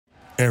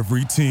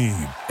Every team,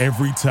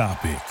 every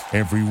topic,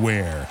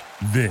 everywhere.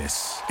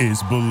 This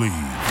is Believe.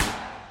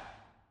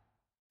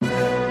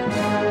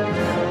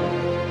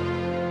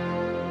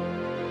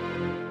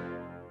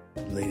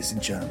 Ladies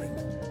and gentlemen,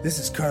 this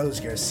is Carlos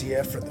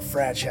Garcia from the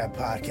FratChat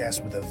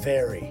podcast with a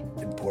very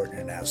important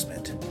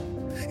announcement.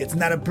 It's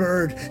not a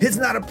bird, it's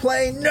not a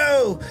plane,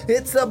 no!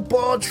 It's a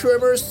ball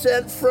trimmer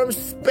sent from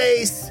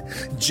space!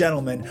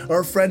 Gentlemen,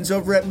 our friends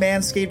over at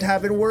Manscaped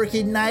have been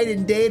working night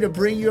and day to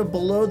bring you a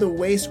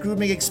below-the-waist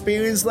grooming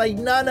experience like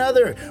none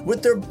other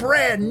with their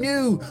brand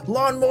new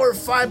Lawnmower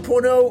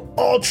 5.0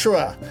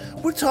 Ultra.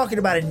 We're talking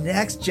about a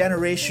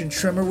next-generation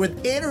trimmer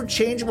with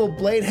interchangeable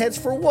blade heads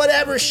for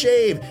whatever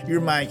shave your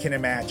mind can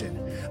imagine.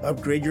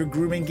 Upgrade your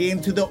grooming game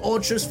to the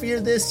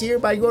Ultrasphere this year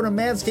by going to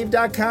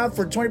manscaped.com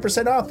for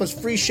 20% off plus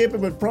free shipping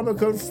with promo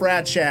code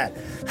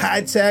FratChat.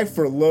 High tech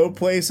for low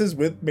places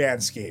with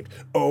Manscaped.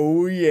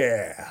 Oh,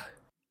 yeah.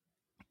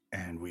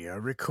 And we are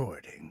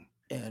recording.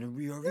 Dude,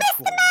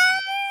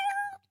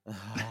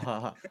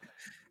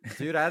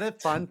 I had a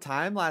fun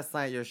time last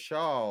night at your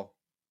show.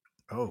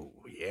 Oh,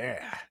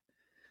 yeah.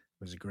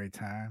 It was a great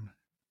time.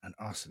 An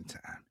awesome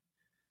time.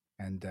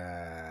 And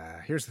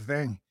here's the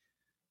thing.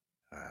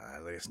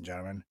 Ladies and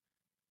gentlemen,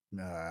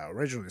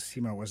 originally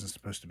Simo wasn't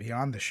supposed to be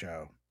on the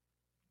show,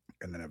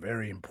 and then a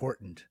very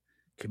important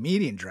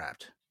comedian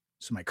dropped.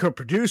 So my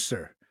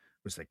co-producer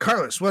was like,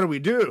 Carlos, what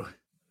do?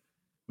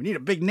 We need a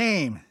big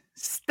name.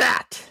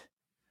 Stat.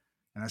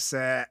 And I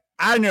said,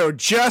 I know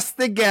just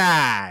the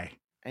guy.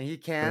 And he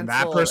canceled. And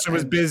that person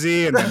was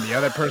busy, and then the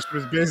other person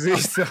was busy.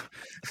 So,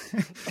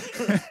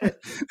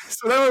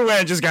 so then we went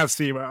and just got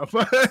Simo.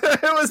 But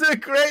it was a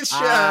great show.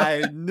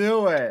 I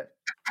knew it.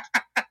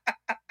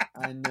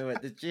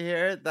 Did you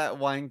hear that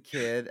one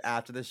kid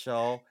after the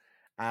show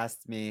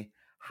asked me,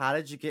 how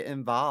did you get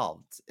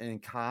involved in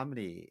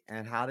comedy?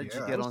 And how did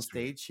you get on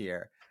stage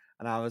here?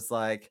 And I was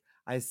like,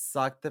 I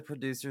sucked the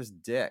producer's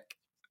dick.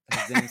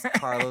 His name's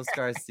Carlos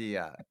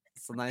Garcia.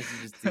 Sometimes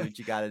you just do what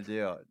you got to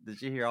do. Did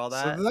you hear all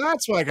that? So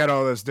that's why I got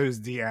all those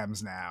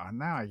DMs now.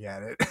 Now I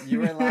get it.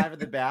 You were live in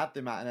the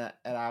bathroom, and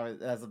I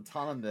was, as I'm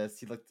telling him this,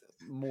 he looked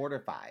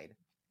mortified.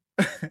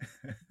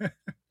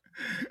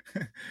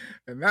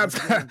 And that's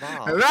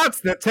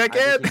the ticket.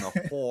 I became a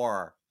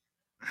whore.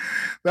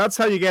 That's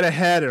how you get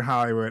ahead in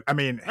Hollywood. I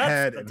mean,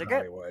 head in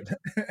Hollywood.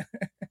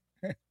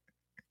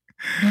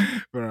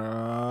 But,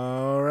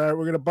 all right,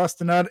 we're gonna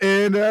bust a nut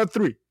in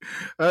 3,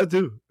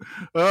 2,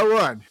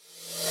 1.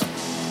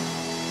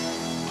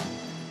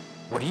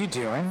 What are you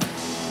doing?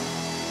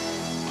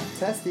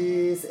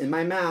 Testes in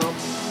my mouth.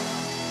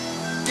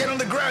 Get on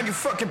the ground, you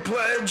fucking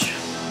pledge.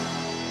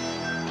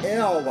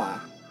 Ew.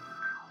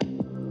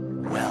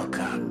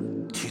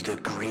 Welcome to the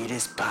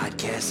greatest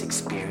podcast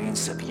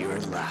experience of your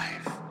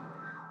life.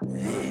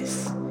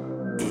 This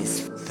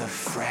is the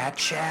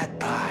FratChat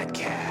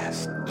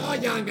podcast. All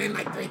young men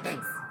like 3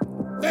 things.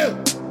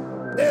 Food,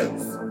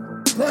 booze,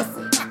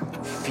 pussy.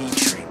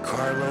 Featuring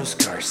Carlos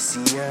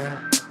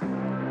Garcia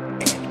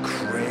and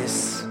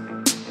Chris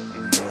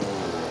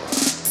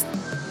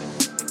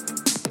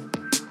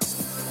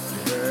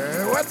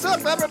What's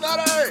up,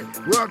 everybody?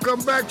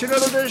 Welcome back to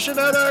another edition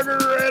of the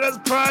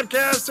greatest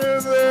podcast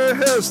in the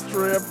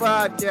history of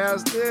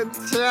podcasting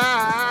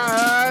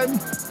time.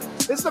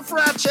 It's the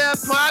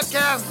FratChat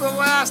podcast, the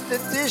last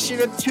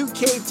edition of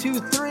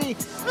 2K23.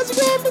 How's it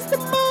going, Mr.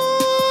 Mo?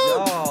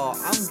 Yo,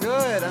 I'm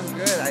good.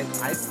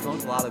 I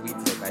smoked a lot of weed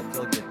today. I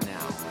feel good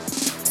now.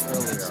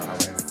 Earlier, I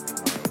was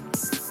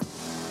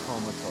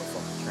comatose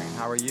on the train.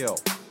 How are you?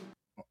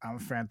 I'm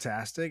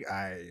fantastic.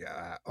 I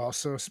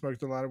also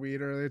smoked a lot of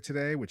weed earlier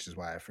today, which is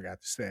why I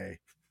forgot to say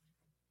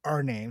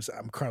our names.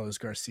 I'm Carlos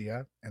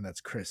Garcia, and that's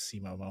Chris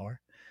Simo Moore.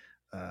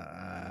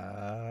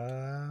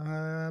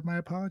 My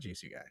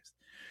apologies, you guys.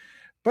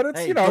 But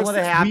it's, hey, don't let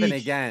it happen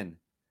again.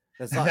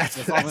 That's all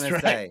I'm going to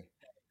say.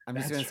 I'm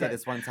just going to say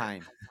this one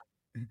time.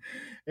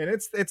 And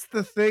it's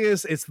the thing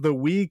is, it's the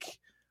week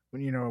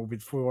when,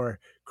 before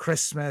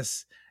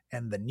Christmas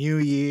and the New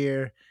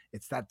Year.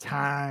 It's that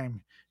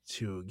time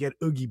to get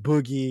oogie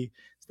boogie.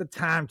 It's the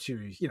time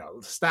to,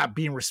 stop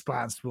being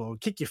responsible,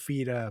 kick your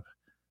feet up,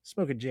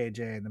 smoke a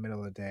JJ in the middle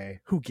of the day.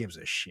 Who gives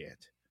a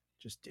shit?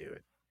 Just do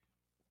it.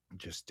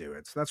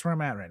 So that's where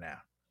I'm at right now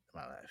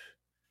in my life.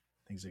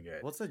 Things are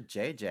good. What's a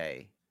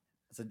JJ?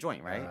 It's a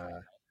joint, right?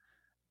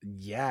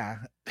 Yeah.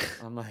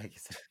 I'm like,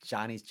 is it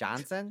Johnny's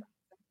Johnson?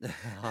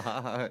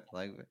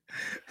 Like,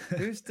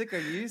 whose stick are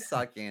you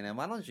sucking? And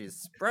why don't you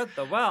spread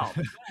the wealth?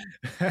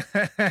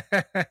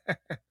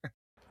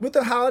 With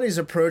the holidays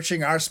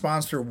approaching, our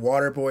sponsor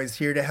Waterboy is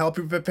here to help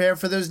you prepare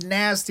for those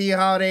nasty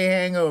holiday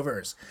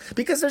hangovers.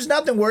 Because there's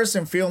nothing worse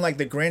than feeling like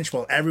the Grinch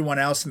while everyone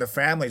else in the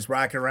family is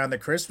rocking around the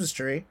Christmas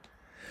tree.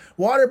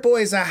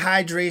 Waterboy is a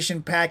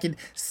hydration packet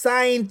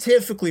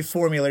scientifically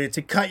formulated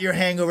to cut your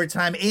hangover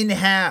time in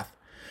half.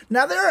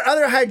 Now, there are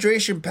other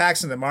hydration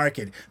packs in the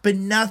market, but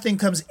nothing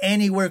comes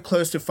anywhere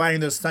close to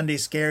finding those Sunday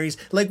scaries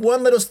like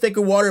one little stick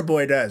of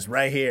Waterboy does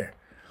right here.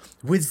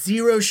 With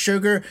 0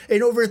 sugar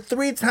and over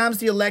 3 times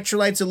the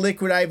electrolytes of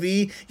Liquid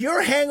IV,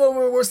 your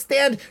hangover will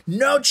stand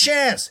no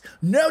chance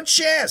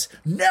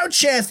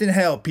in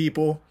hell,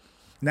 people.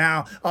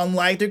 Now,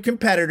 unlike their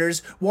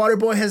competitors,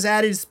 Waterboy has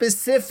added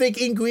specific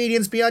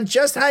ingredients beyond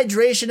just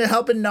hydration to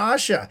help in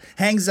nausea,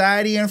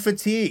 anxiety, and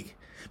fatigue.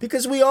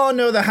 Because we all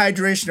know that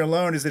hydration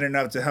alone isn't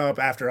enough to help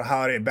after a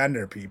holiday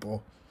bender,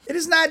 people. It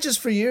is not just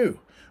for you.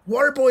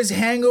 Waterboy's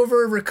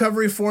hangover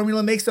recovery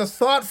formula makes a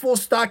thoughtful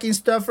stocking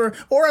stuffer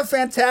or a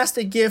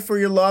fantastic gift for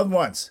your loved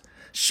ones.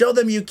 Show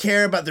them you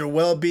care about their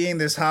well-being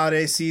this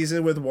holiday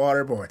season with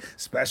Waterboy,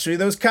 especially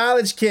those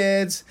college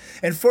kids.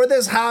 And for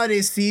this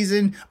holiday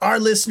season, our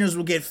listeners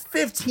will get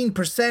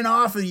 15%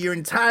 off of your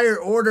entire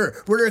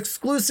order with our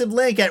exclusive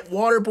link at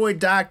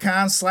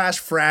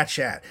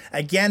waterboy.com/FratChat.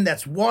 Again,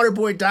 that's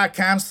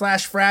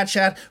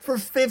waterboy.com/FratChat for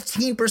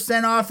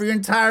 15% off your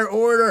entire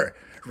order.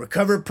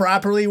 Recover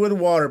properly with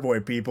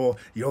Waterboy, people.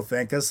 You'll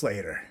thank us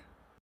later.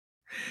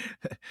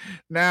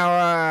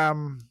 Now,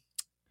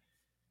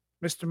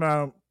 Mr.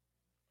 Mo,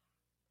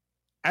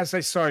 as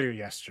I saw you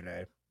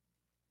yesterday,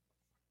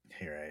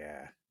 here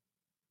I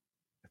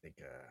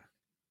think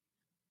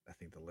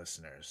the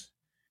listeners.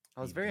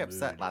 I was very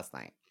upset last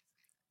night.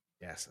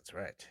 Yes, that's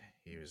right.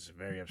 He was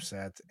very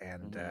upset,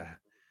 and I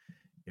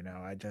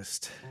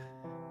just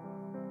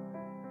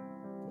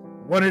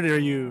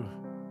wanted you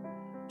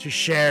to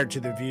share to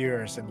the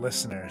viewers and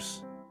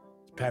listeners.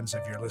 Depends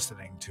if you're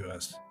listening to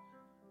us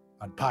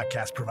on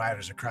podcast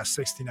providers across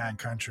 69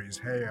 countries.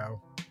 Hey-o.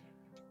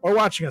 Or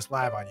watching us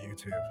live on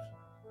YouTube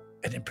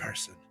and in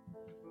person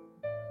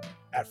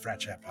at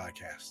FratChat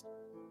Podcast.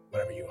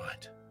 Whatever you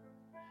want.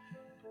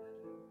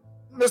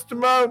 Mr.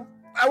 Mo,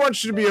 I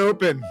want you to be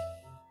open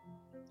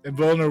and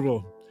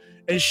vulnerable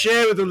and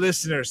share with the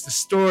listeners the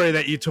story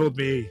that you told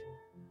me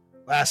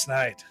last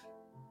night.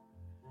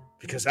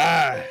 Because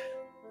I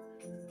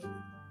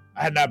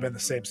had not been the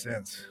same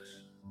since,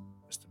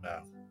 Mr.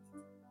 Mo.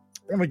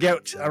 I'm gonna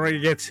get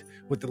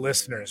what the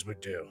listeners would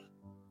do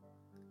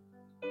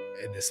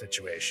in this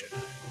situation.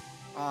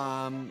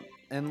 And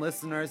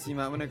listeners, you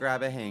might want to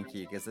grab a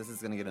hanky because this is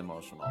gonna get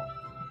emotional.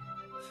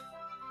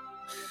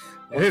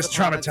 It is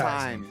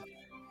traumatizing.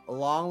 A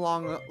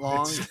long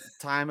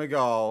time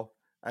ago,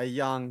 a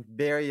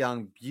very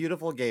young,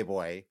 beautiful gay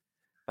boy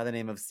by the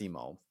name of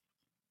Simo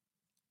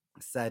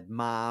said,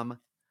 "Mom,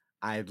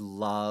 I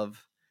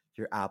love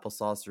your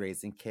applesauce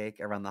raisin cake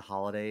around the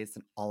holidays,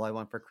 and all I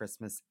want for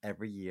Christmas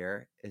every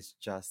year is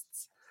just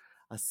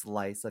a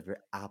slice of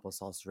your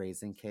applesauce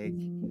raisin cake."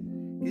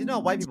 You know,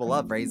 white people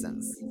love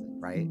raisins,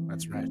 right?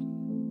 That's right.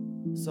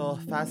 So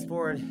fast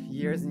forward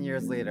years and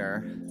years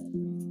later,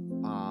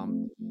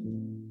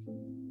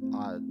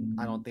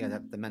 I don't think I'd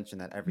have to mention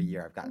that every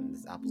year I've gotten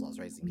this applesauce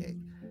raisin cake.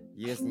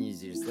 Years and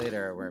years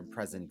later, we're in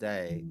present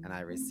day, and I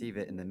receive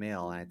it in the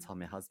mail, and I tell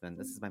my husband,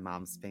 "This is my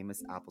mom's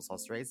famous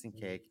applesauce raisin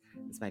cake.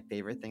 It's my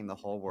favorite thing in the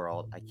whole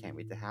world. I can't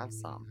wait to have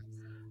some."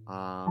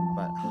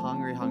 But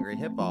Hungry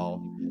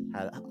Hippo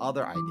had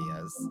other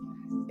ideas,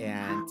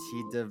 and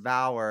he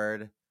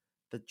devoured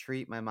the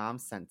treat my mom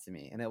sent to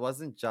me. And it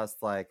wasn't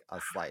just like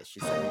a slice. She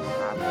sent me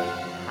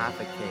half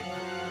a cake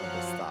of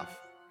this stuff,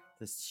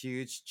 this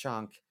huge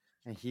chunk,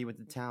 and he went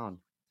to town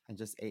and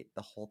just ate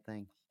the whole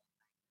thing.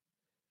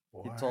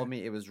 He told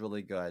me it was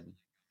really good.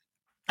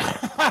 Do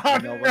you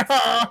know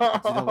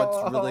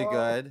what's really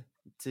good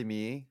to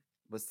me?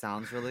 What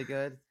sounds really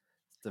good?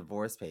 It's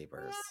divorce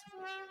papers.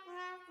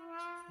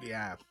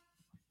 Yeah.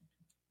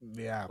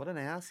 What an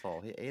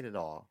asshole. He ate it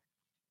all.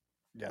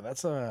 Yeah,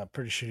 that's a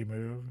pretty shitty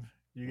move,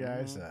 you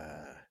guys.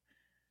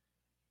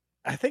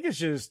 I think it's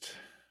just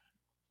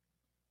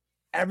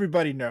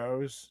everybody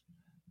knows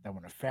that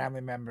when a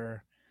family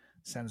member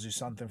sends you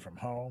something from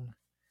home,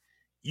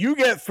 you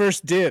get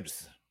first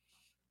dibs.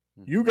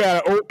 You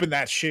gotta open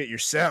that shit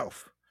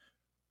yourself.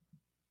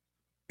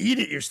 Eat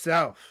it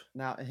yourself.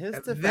 Now, in his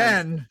defense,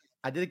 then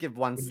I did give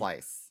one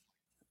slice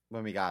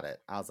when we got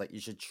it. I was like, "You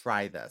should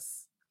try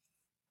this."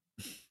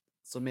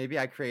 So maybe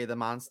I created a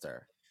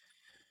monster.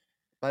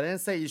 But I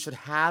didn't say you should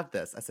have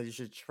this. I said you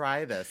should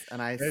try this.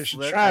 And I you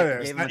should try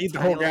this. Not eat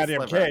the whole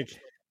goddamn cake.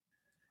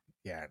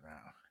 Yeah,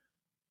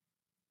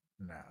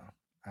 no,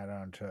 I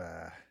don't.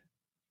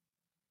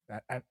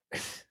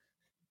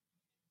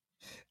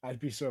 I'd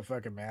be so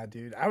fucking mad,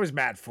 dude. I was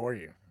mad for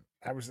you.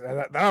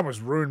 That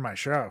almost ruined my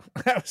show.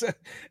 I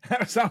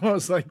was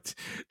almost like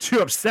too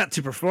upset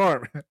to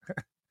perform.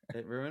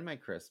 It ruined my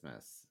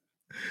Christmas.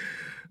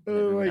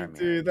 Oh, like,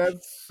 dude,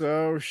 that's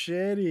so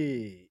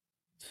shitty.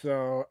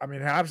 So, I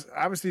mean,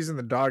 obviously he's in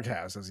the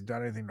doghouse. Has he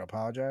done anything to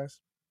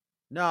apologize?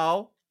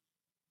 No.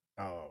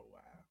 Oh,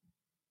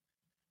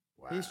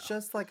 wow. He's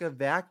just like a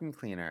vacuum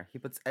cleaner. He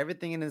puts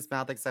everything in his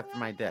mouth except for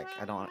my dick.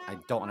 I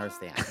don't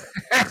understand.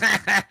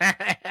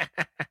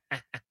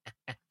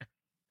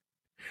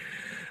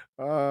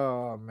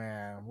 Oh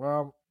man.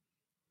 Well,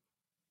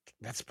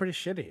 that's pretty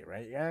shitty,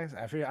 right, guys?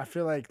 I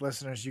feel like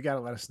listeners, you got to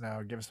let us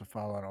know. Give us a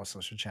follow on all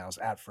social channels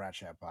at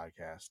FratChat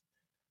Podcast.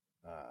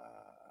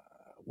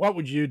 What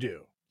would you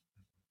do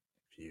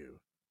if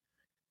you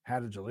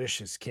had a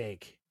delicious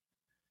cake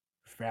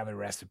family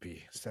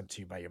recipe sent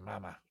to you by your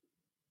mama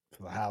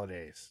for the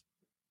holidays.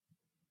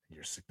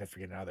 Your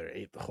significant other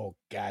ate the whole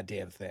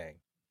goddamn thing.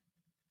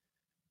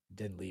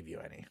 Didn't leave you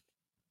any.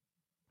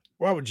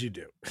 What would you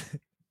do?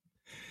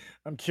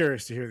 I'm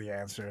curious to hear the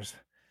answers.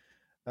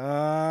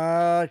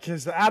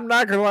 Because I'm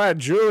not gonna lie,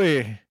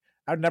 Julie,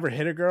 I'd never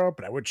hit a girl,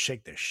 but I would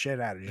shake the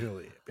shit out of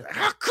Julie. Be like,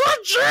 how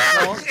could you?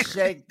 Don't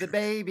shake the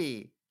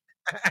baby.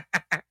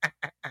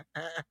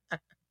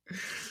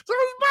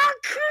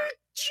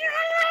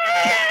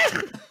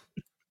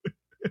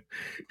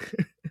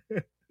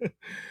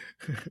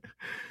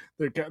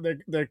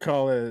 They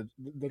call it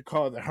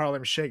the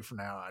Harlem Shake from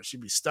now on.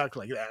 She'd be stuck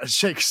like that.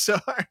 Shake so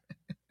hard.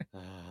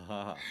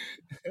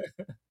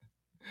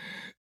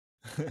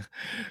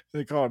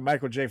 They call it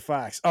Michael J.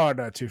 Fox. Oh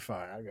no, too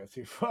far. I got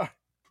too far.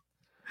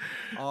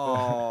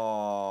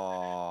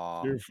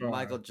 Oh, Too far.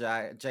 Michael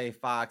J.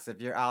 Fox,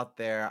 if you're out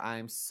there,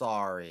 I'm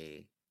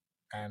sorry.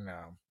 I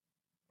know.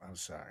 I'm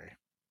sorry.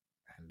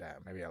 And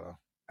maybe I'll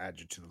add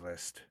you to the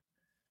list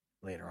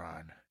later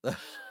on.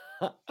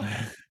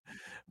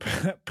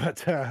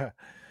 but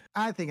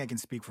I think I can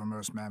speak for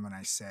most men when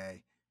I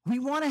say we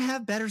want to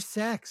have better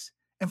sex.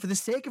 And for the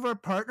sake of our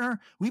partner,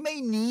 we may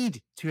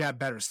need to have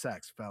better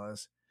sex,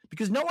 fellas.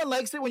 Because no one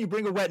likes it when you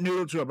bring a wet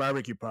noodle to a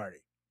barbecue party.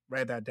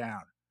 Write that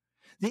down.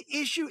 The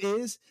issue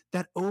is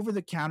that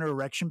over-the-counter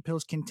erection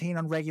pills contain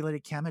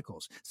unregulated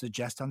chemicals,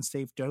 suggest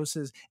unsafe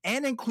doses,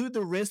 and include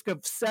the risk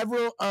of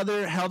several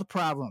other health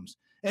problems.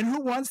 And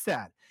who wants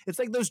that? It's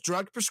like those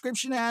drug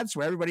prescription ads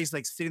where everybody's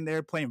like sitting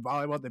there playing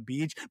volleyball at the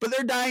beach, but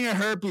they're dying of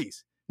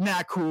herpes.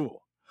 Not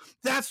cool.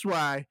 That's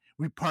why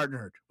we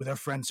partnered with our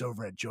friends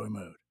over at Joy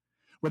Mode.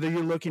 Whether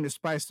you're looking to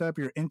spice up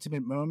your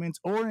intimate moments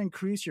or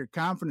increase your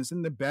confidence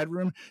in the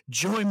bedroom,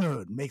 Joy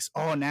Mode makes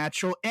all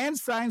natural and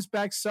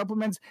science-backed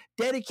supplements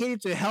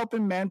dedicated to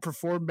helping men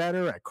perform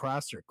better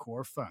across their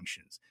core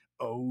functions.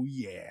 Oh,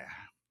 yeah.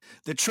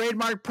 The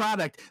trademark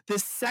product,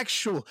 this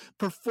sexual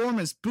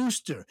performance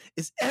booster,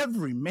 is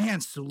every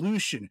man's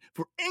solution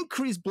for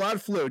increased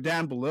blood flow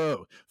down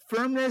below,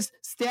 firmness,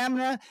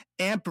 stamina,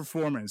 and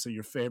performance of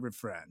your favorite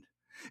friend.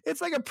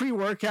 It's like a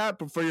pre-workout,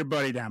 but for your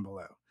buddy down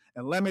below.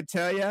 And let me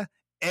tell you,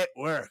 it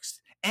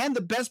works. And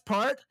the best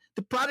part,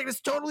 the product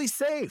is totally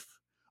safe.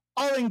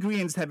 All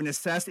ingredients have been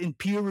assessed in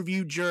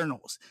peer-reviewed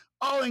journals.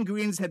 All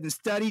ingredients have been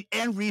studied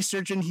and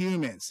researched in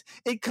humans.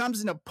 It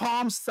comes in a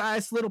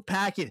palm-sized little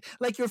packet,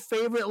 like your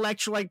favorite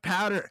electrolyte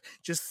powder.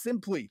 Just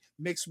simply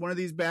mix one of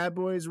these bad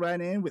boys right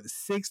in with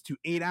 6 to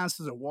 8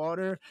 ounces of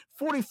water,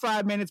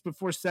 45 minutes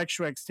before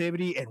sexual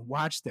activity, and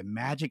watch the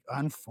magic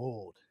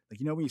unfold.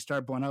 Like, you know when you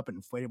start blowing up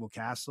an inflatable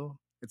castle?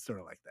 It's sort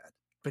of like that,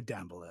 but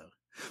down below.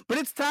 But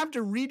it's time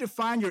to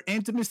redefine your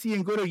intimacy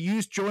and go to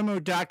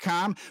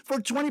usejoymode.com for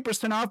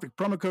 20% off with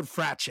promo code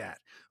FratChat.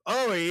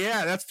 Oh,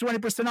 yeah, that's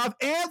 20% off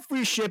and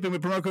free shipping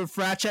with promo code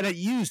FratChat at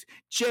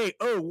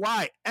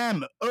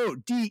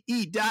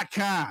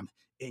usejoymode.com.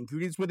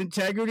 Ingredients with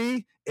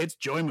integrity, it's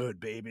Joy Mode,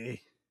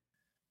 baby.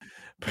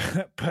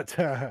 But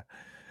in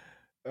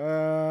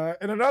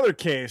another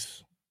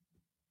case,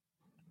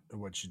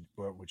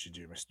 what would you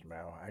do, Mr.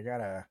 Mel? I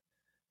got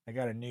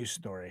a news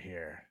story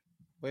here.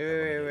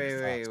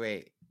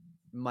 Wait.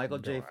 Michael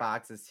J.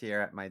 Fox is here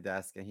at my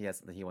desk and he has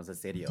something he wants to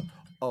say to you.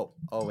 Oh,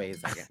 wait a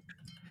second.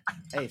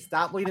 Hey,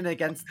 stop leaning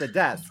against the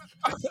desk.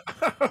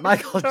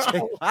 Michael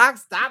J.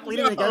 Fox, stop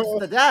leaning against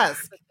the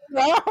desk.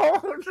 No.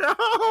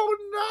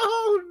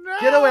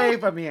 Get away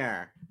from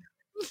here.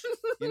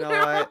 You know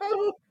what?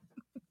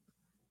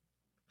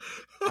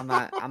 I'm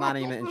not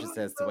even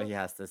interested as to what he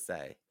has to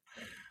say.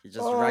 He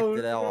just wrecked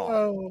it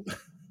all.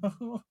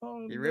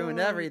 He ruined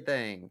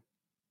everything.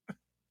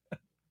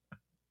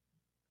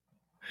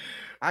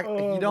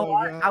 You know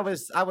what?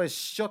 I was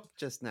shook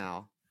just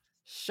now.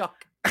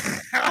 Shook.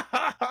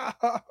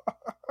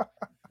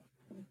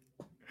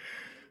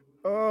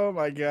 Oh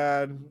my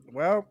god.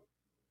 Well,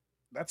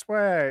 that's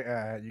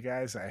why you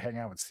guys I hang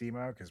out with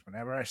Simo, because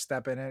whenever I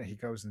step in it, he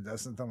goes and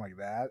does something like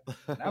that.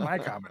 Now my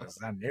comment is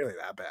not nearly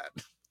that bad.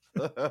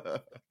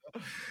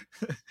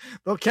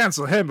 They'll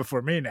cancel him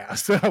before me now,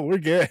 so we're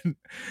good.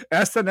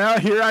 SNL,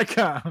 here I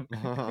come.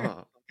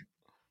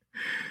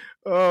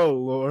 Oh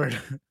Lord.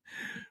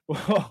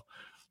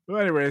 Well,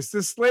 anyways,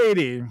 this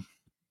lady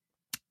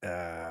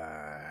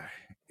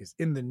is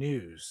in the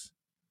news,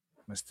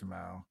 Mr.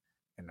 Mao,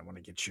 and I want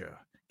to get your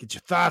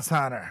thoughts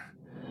on her,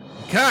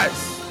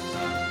 because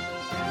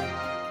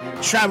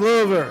travel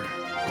over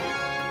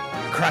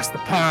across the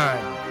pond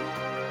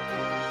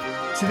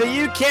to the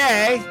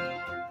UK.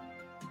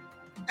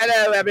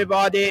 Hello,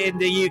 everybody in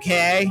the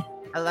UK.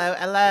 Hello.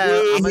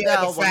 We here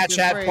at the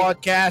FratChat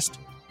podcast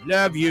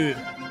love you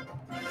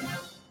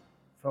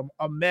from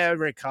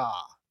America.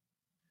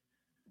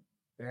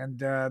 And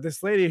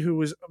this lady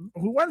who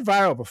went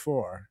viral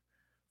before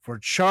for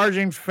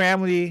charging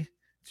family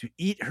to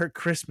eat her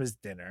Christmas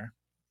dinner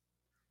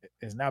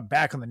is now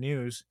back on the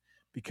news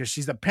because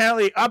she's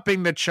apparently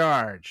upping the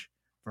charge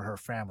for her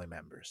family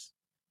members.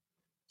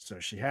 So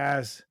she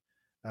has,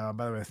 by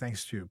the way,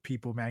 thanks to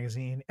People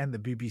magazine and the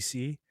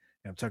BBC,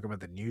 I'm talking about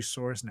the news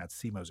source, not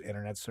Simo's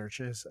internet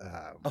searches.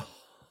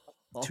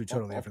 Two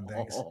totally different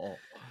things.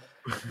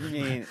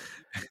 You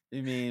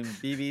mean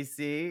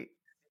BBC?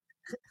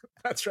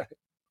 That's right.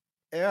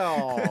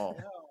 Ew.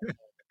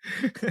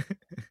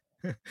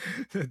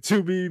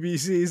 Two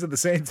BBCs at the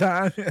same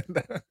time.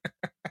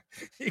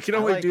 You can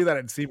only do that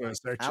in Simo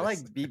searches. I like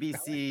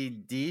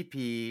BBC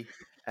DP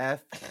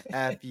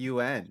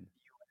FFUN.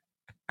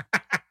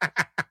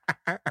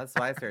 That's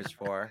what I searched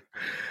for.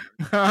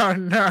 Oh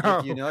no!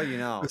 If you know, you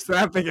know. The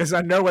sad thing is,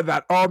 I know what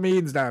that all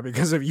means now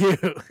because of you.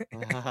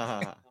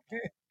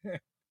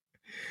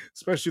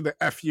 Especially the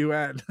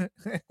FUN.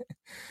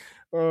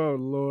 Oh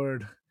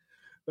Lord.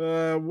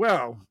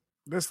 Well,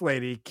 this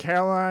lady,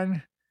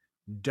 Caroline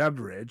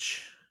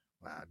Dudridge.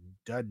 Wow,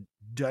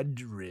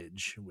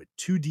 Dudridge with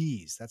 2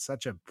 D's. That's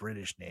such a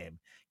British name.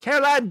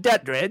 Caroline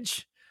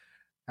Dudridge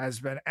has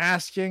been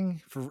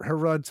asking for her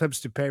relatives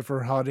to pay for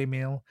her holiday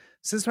meal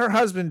since her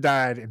husband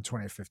died in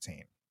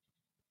 2015.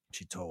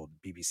 She told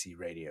BBC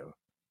Radio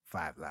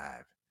 5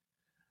 Live.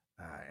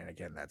 And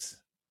again, that's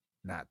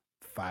not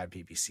 5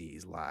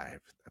 BBCs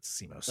live. That's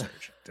Simo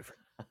Search.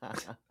 Different. Oh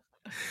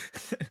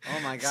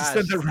my gosh. She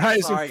said the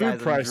rising food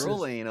prices. I'm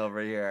drooling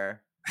over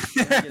here.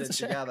 Get it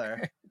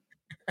together.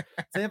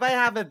 Does anybody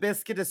have a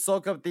biscuit to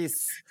soak up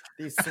these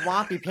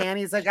swampy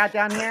panties I got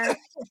down here?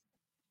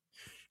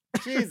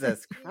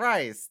 Jesus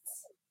Christ.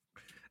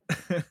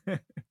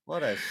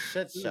 What a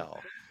shit show.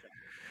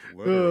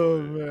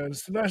 Oh man.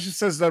 So now she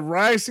says that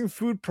rising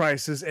food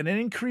prices and an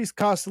increased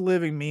cost of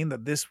living mean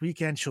that this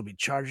weekend she'll be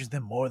charging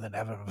them more than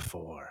ever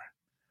before.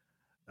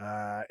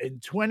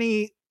 In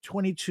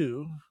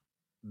 2022,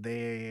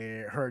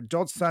 her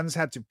adult sons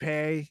had to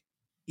pay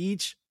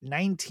each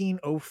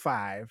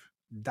 $19.05,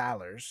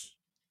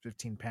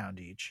 15 pound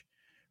each.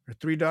 Her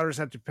 3 daughters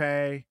had to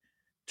pay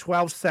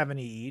 $12.70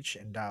 each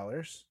in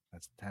dollars.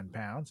 That's 10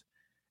 pounds.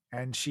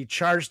 And she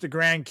charged the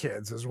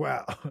grandkids as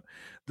well.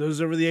 Those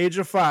over the age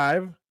of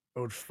 5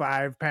 owed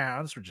 5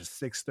 pounds, which is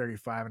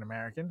 $6.35 in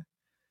American.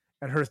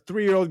 And her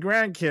 3-year-old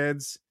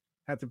grandkids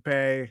had to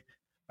pay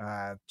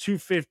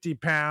 $2.50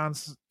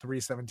 pounds,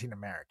 $3.17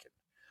 American.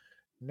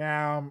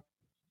 Now,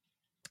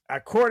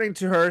 according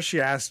to her,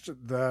 she asked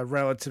the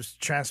relatives to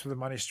transfer the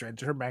money straight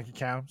to her bank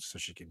account so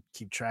she can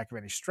keep track of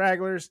any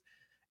stragglers.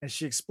 And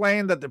she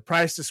explained that the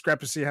price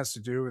discrepancy has to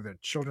do with their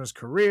children's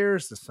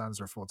careers. The sons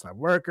are full-time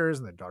workers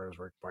and the daughters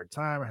work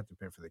part-time. I have to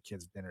pay for the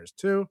kids' dinners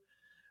too.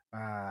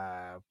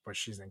 But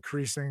she's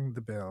increasing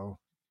the bill,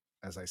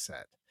 as I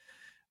said.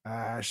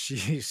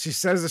 She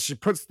says that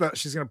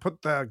she's going to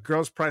put the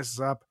girls'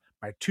 prices up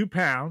by 2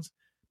 pounds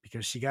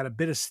because she got a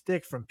bit of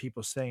stick from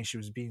people saying she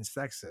was being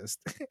sexist.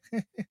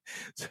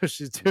 So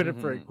she's doing it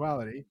for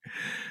equality.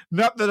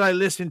 Not that I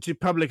listen to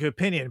public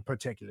opinion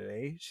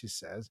particularly, she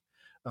says,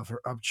 of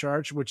her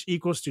upcharge, which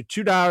equals to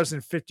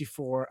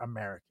 $2.54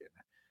 American.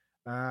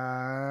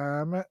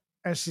 And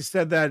she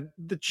said that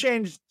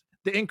the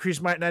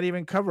increase might not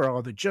even cover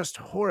all the just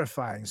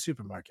horrifying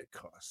supermarket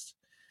costs.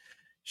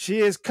 She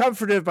is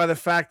comforted by the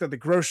fact that the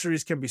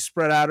groceries can be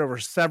spread out over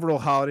several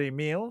holiday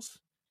meals,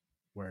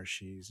 where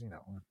she's,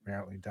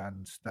 apparently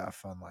done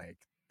stuff on like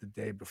the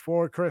day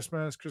before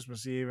Christmas,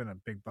 Christmas Eve, and a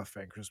big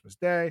buffet on Christmas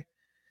Day.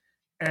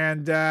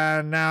 And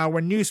now,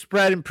 when news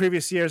spread in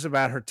previous years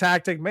about her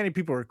tactic, many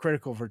people were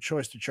critical of her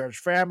choice to charge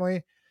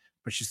family,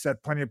 but she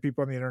said plenty of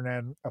people on the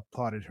internet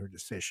applauded her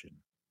decision.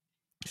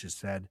 She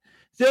said,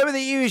 "Some of the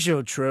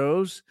usual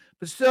trolls,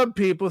 but some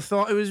people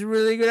thought it was a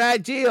really good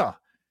idea.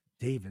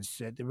 They even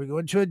said they were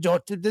going to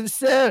adopt it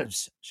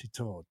themselves," she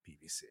told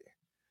BBC.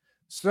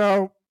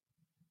 So,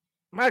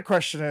 my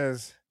question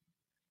is,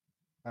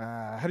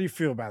 how do you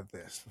feel about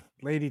this?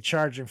 Lady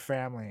charging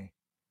family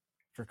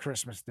for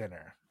Christmas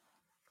dinner.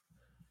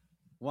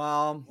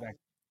 Well,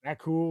 that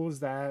cool?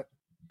 Is that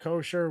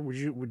kosher?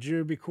 Would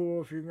you be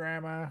cool if your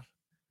grandma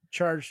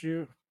charged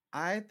you?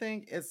 I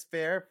think it's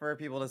fair for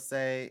people to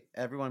say,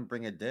 everyone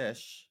bring a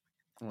dish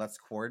and let's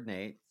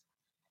coordinate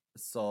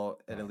so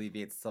it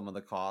alleviates some of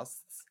the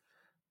costs.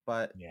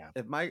 But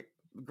if my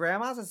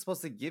grandma's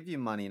supposed to give you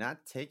money,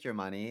 not take your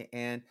money,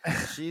 and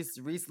she's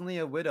recently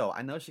a widow.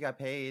 I know she got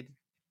paid.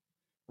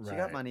 She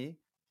got money.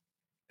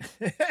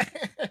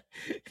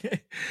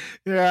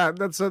 Yeah,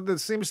 that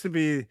seems to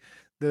be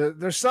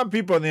there's some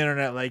people on the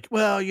internet like,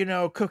 well,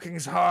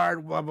 cooking's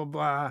hard, blah blah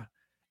blah,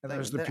 and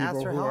there's the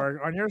people who are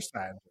on your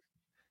side.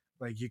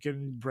 Like, you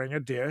can bring a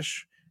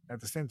dish. At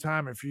the same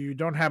time, if you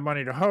don't have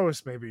money to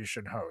host, maybe you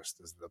should host,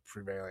 is the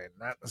prevailing.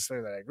 Not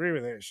necessarily that I agree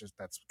with it. It's just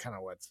that's kind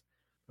of what's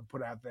been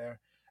put out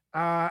there.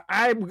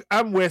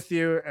 I'm with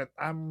you.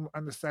 I'm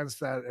in the sense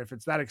that if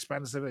it's that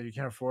expensive that you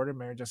can't afford it,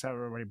 maybe just have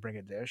everybody bring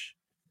a dish.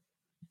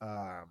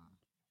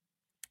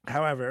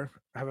 However,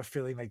 I have a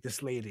feeling like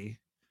this lady,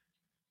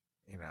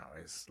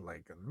 is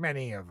like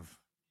many of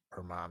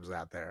her moms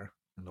out there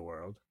in the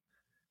world.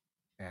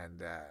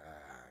 And,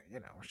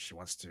 she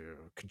wants to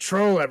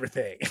control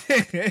everything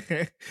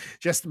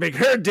just to make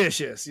her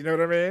dishes. You know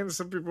what I mean?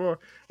 Some people,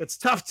 it's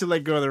tough to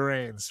let go of the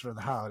reins for the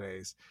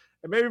holidays.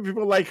 And maybe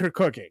people like her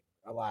cooking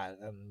a lot,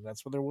 and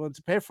that's what they're willing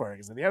to pay for it.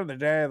 Because at the end of the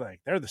day, like,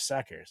 they're the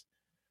suckers.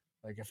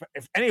 Like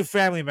if any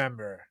family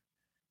member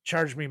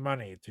charged me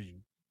money to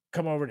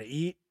come over to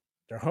eat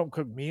their home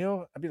cooked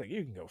meal, I'd be like,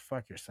 you can go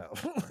fuck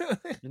yourself.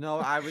 You know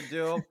what I would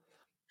do?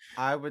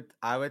 I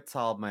would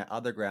tell my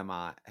other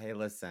grandma, hey,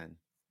 listen,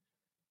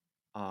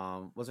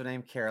 what's her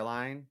name?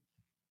 Caroline?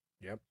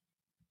 Yep.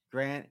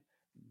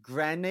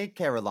 Granny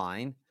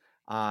Caroline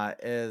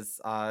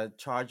is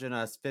charging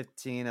us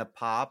 15 a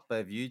pop, but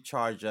if you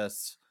charge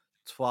us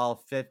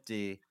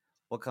 12.50,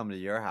 we'll come to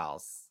your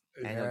house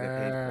and you'll get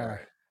paid for Yeah.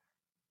 it.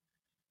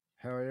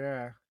 Hell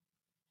yeah.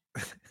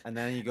 And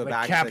then you go Like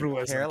back to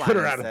capitalism, Caroline put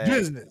her and out of say,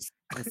 business.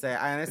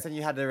 I understand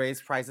you had to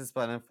raise prices,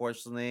 but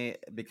unfortunately,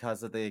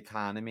 because of the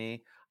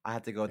economy, I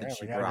had to go with the Yeah, we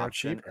cheaper gotta go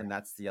option, cheaper. and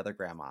that's the other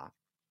grandma.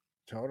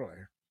 Totally.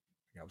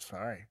 I'm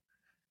sorry.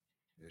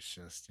 It's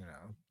just,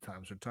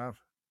 times are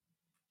tough.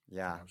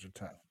 Yeah. Times are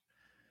tough.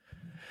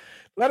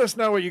 Let us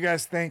know what you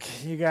guys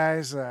think. You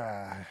guys,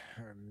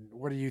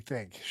 what do you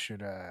think?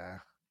 Should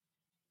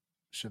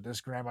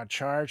this grandma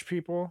charge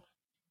people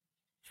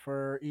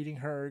for eating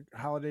her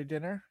holiday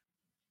dinner?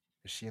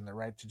 Is she in the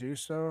right to do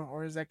so,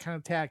 or is that kind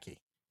of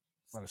tacky?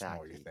 Let us know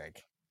what you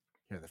think.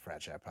 Here at the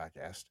Frat Chat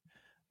Podcast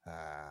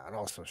on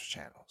all social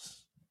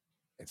channels,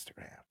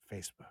 Instagram,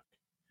 Facebook.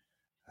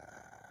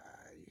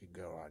 You can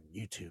go on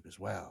YouTube as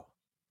well.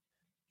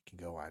 You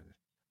can go on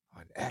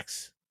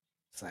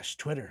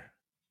X/Twitter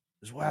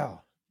as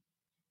well.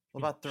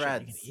 What about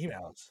Threads? You can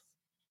email us.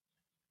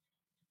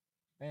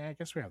 Yeah, I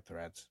guess we have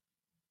Threads.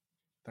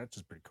 Threads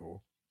is pretty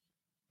cool.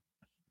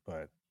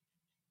 But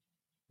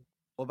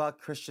what about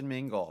Christian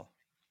Mingle?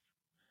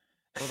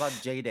 What about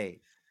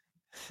J-Date?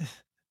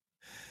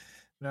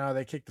 No,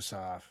 they kicked us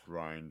off.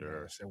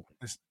 Grindr.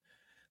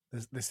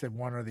 They said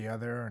one or the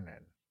other, and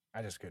then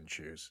I just couldn't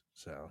choose.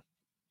 So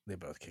they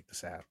both kicked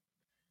us out.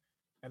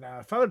 And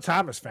Father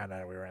Thomas found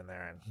out we were in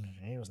there, and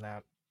he was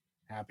not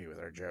happy with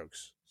our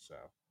jokes. So,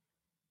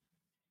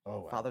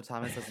 well. Father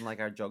Thomas doesn't like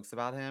our jokes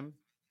about him?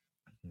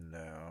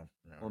 No.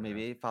 Well,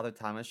 maybe Father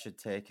Thomas should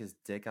take his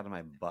dick out of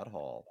my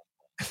butthole.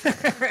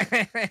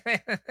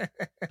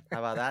 How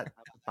about that,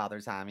 Father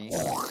Tommy?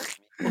 Oh,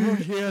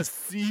 yes,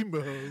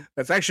 Simo.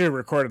 That's actually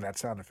recorded that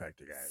sound effect,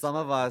 you guys. Some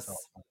of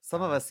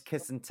us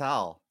kiss and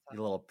tell,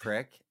 you little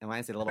prick. And when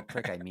I say little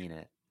prick, I mean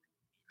it.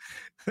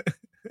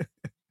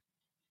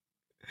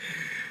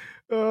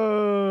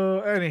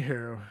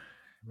 Anywho,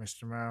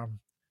 Mr. Mom,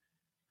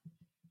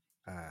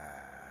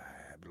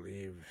 I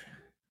believe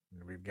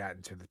we've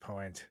gotten to the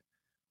point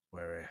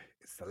where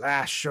it's the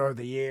last show of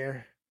the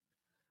year,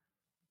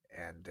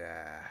 and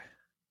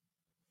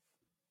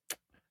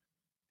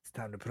it's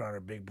time to put on our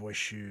big boy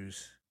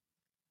shoes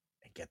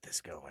and get this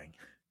going.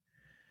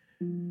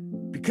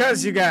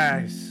 Because, you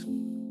guys,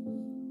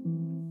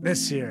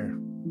 this year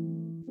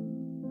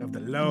of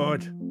the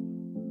Lord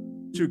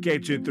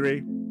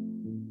 2K23,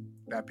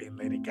 that being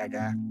Lady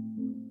Gaga,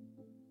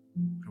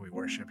 who we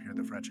worship here at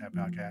the FratChat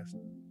Podcast.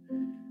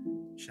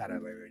 Shout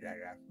out Lady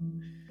Gaga.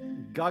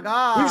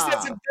 Gaga! We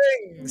said some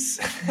things.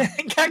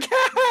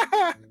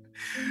 Gaga!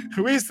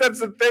 We said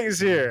some things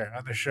here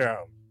on the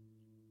show.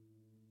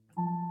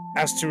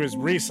 As to as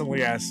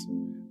recently as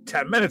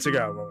 10 minutes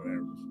ago when we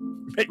were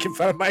making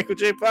fun of Michael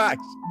J.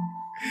 Fox.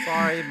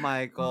 Sorry,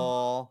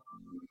 Michael.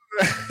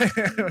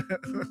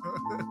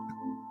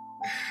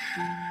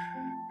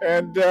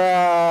 And,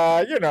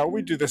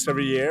 we do this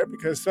every year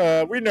because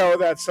we know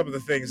that some of the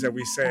things that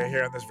we say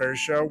here on this very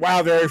show,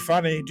 while very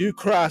funny, do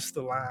cross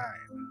the line.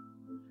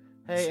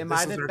 Hey, in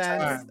my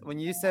defense, when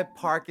you said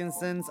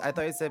Parkinson's, I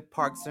thought you said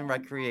Parks and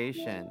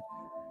Recreation.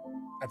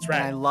 That's right.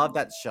 And I love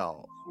that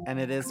show. And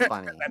it is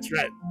funny. That's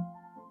right.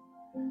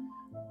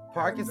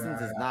 Parkinson's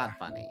is not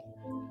funny.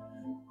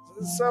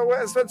 So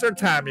it's our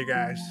time, you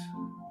guys,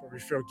 where we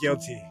feel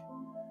guilty.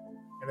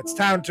 And it's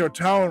time to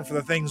atone for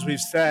the things we've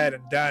said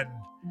and done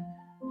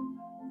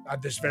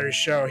on this very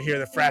show here,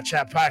 the Frat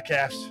Chat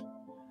Podcast.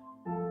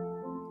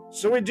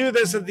 So we do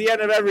this at the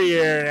end of every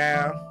year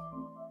now.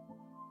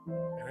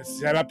 And it's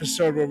that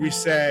episode where we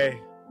say,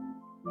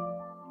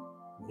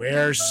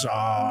 we're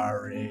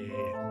sorry.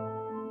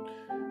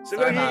 So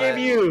we're going to give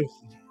you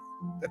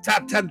the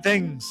top 10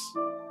 things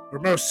we're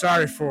most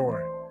sorry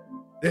for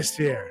this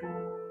year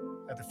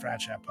at the Frat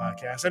Chat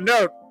Podcast. And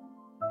note,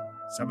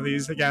 some of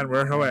these, again,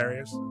 were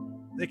hilarious.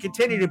 They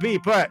continue to be,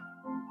 but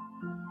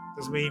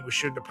doesn't mean we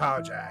shouldn't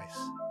apologize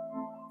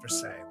for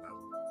saying them.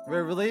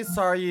 We're really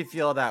sorry you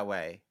feel that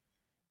way.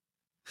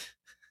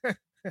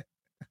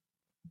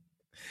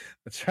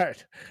 That's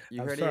right.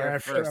 You heard it here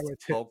first,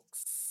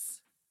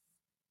 folks.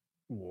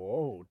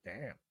 Whoa,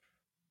 damn.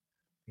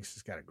 This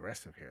just got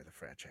aggressive here, the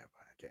Frat Chat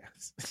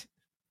Podcast.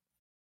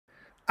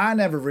 I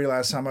never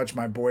realized how much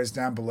my boys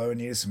down below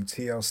needed some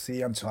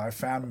TLC until I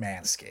found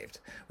Manscaped.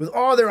 With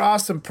all their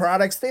awesome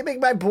products, they make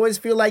my boys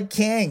feel like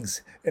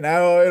kings. And I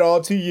owe it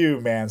all to you,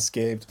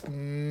 Manscaped.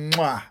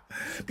 Mwah.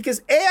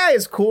 Because AI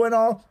is cool and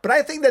all, but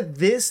I think that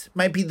this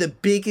might be the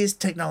biggest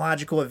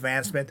technological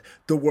advancement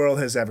the world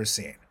has ever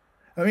seen.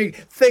 I mean,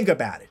 think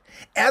about it.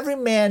 Every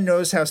man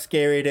knows how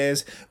scary it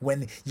is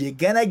when you're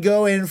gonna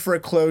go in for a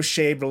close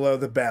shave below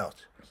the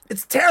belt.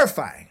 It's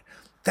terrifying.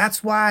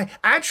 That's why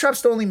I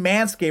trust only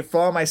Manscaped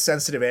for all my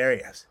sensitive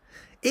areas.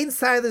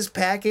 Inside this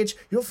package,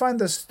 you'll find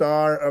the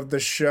star of the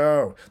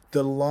show,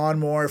 the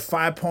Lawnmower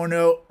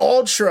 5.0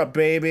 Ultra,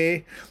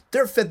 baby.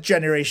 Their 5th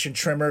generation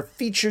trimmer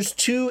features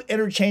 2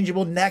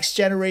 interchangeable next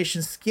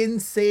generation skin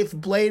safe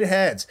blade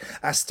heads,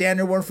 a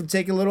standard one for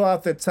taking a little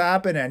off the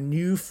top, and a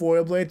new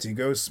foil blade to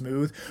go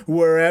smooth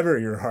wherever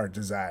your heart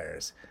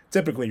desires.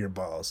 Typically your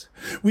balls.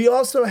 We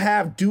also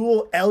have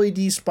dual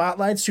LED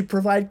spotlights to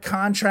provide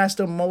contrast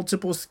to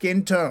multiple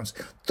skin tones,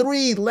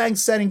 3 length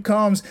setting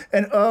combs,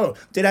 and oh,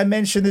 did I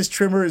mention this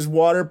trimmer is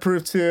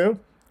waterproof too?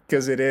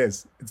 Because it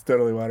is. It's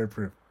totally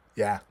waterproof.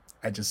 Yeah,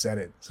 I just said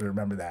it, so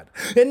remember that.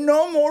 And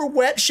no more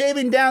wet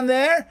shaving down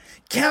there.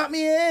 Count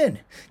me in,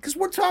 because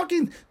we're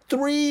talking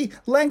 3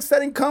 length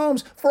setting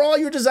combs for all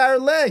your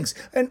desired lengths.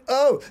 And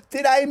oh,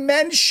 did I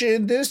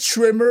mention this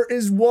trimmer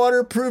is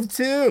waterproof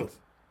too?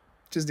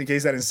 Just in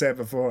case I didn't say it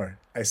before,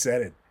 I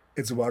said it.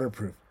 It's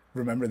waterproof.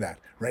 Remember that.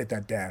 Write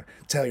that down.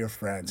 Tell your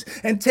friends.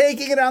 And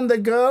taking it on the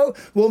go?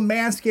 Well,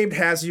 Manscaped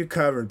has you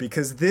covered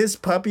because this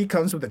puppy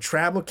comes with a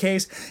travel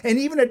case and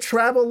even a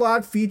travel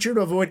lock feature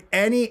to avoid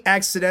any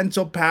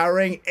accidental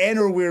powering and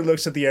or weird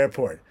looks at the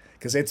airport.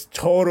 Because it's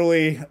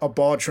totally a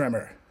ball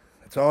trimmer.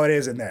 That's all it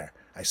is in there.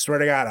 I swear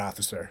to God,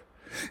 officer.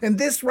 And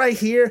this right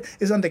here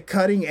is on the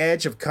cutting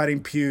edge of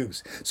cutting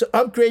pubes. So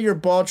upgrade your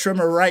ball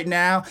trimmer right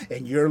now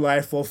and your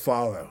life will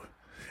follow.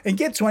 And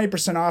get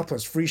 20% off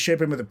plus free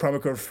shipping with the promo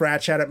code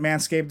FratChat at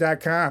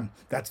manscaped.com.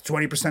 That's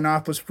 20%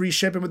 off plus free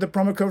shipping with the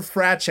promo code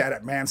FratChat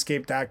at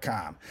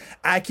manscaped.com.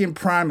 I can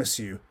promise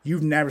you,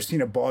 you've never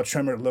seen a ball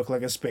trimmer look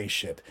like a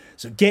spaceship.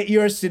 So get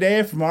yours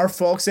today from our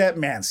folks at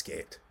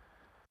Manscaped.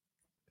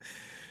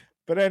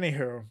 But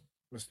anywho,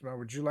 Mr. Mo,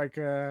 would you like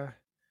to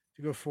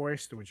go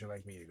first, or would you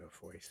like me to go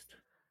first?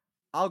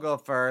 I'll go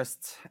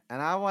first, and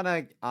I want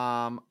to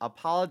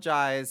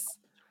apologize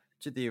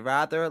to the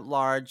rather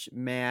large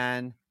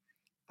man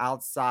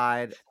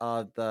outside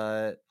of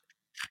the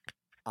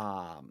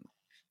I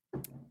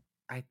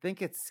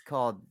think it's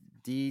called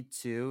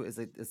D2.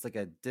 It's like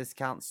a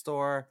discount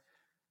store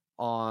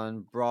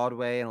on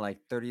Broadway and like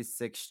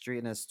 36th Street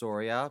in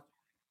Astoria.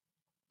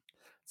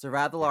 It's a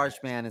rather large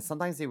man, and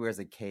sometimes he wears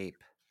a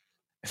cape.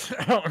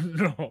 Oh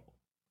no.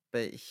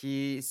 But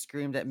he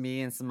screamed at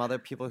me and some other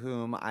people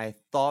whom I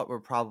thought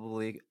were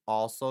probably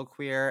also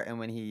queer, and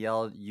when he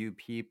yelled "you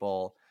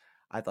people,"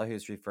 I thought he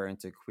was referring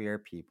to queer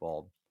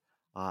people.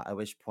 At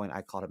which point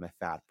I called him a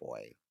fat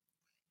boy.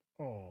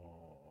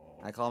 Oh.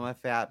 I called him a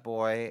fat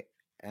boy,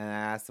 and I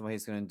asked him what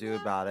he's going to do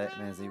about it.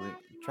 And as he would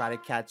try to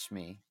catch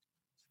me,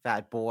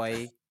 fat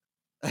boy.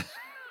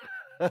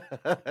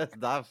 It's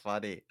not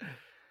funny.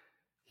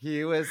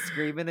 He was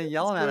screaming and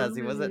yelling at us.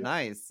 He wasn't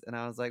nice. And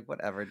I was like,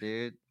 whatever,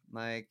 dude.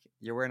 Like,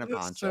 you're wearing a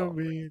poncho. That's so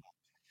mean.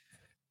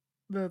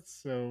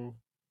 That's so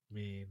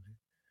mean.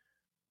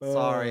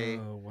 Sorry.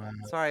 Oh, wow.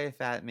 Sorry,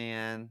 fat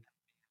man.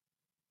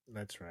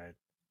 That's right.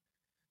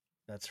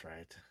 That's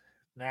right.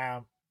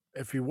 Now,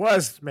 if he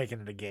was making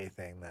it a gay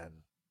thing, then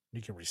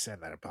you can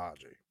rescind that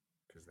apology.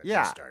 Because then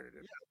you started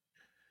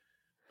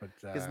it.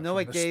 Because know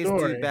what gays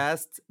do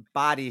best?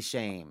 Body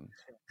shame.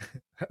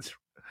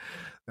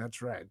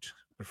 That's right.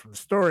 But from the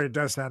story, it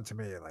does sound to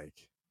me like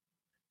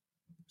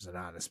it was an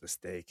honest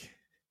mistake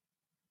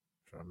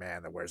from a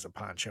man that wears a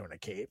poncho and a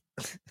cape.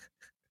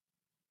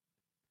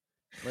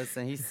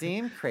 Listen, he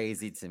seemed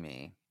crazy to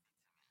me.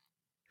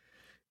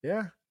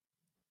 Yeah.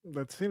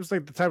 That seems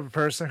like the type of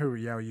person who would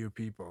yell "you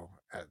people"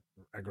 at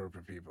a group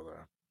of people,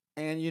 though.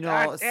 And you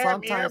know,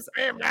 sometimes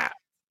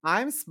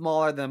I'm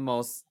smaller than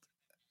most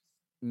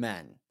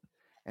men.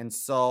 And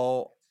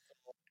so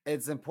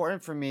it's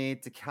important for me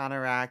to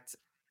counteract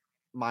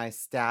my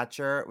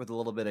stature with a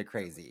little bit of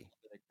crazy.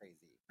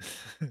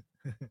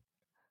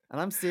 And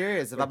I'm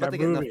serious. If I'm about to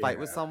get in a fight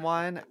with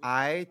someone,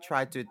 I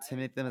try to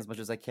intimidate them as much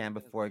as I can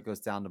before it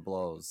goes down to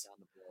blows.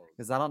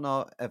 Because I don't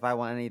know if I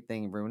want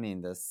anything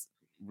ruining this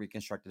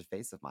reconstructed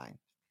face of mine.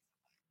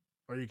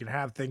 Or you can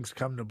have things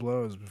come to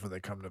blows before they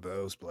come to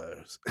those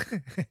blows.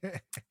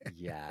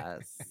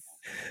 Yes.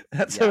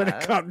 That's how to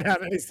calm down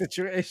any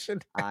situation.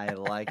 I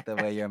like the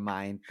way your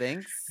mind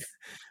thinks.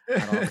 I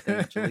don't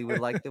think Julie would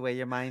like the way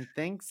your mind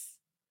thinks.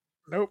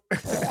 Nope.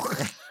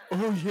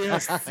 Oh,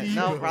 yes.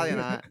 No, probably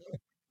not.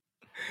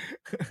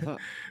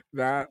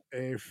 Not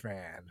a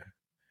fan.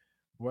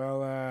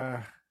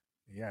 Well,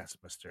 yes,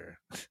 Mr.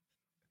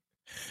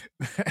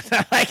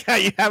 I like how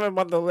you have him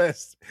on the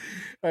list.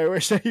 I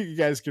wish you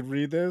guys could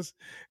read this.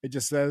 It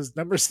just says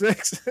number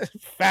 6,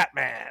 fat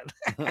man.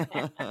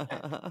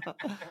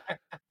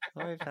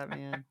 Sorry, fat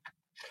man.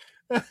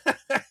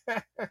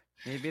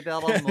 Maybe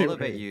that'll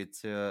motivate you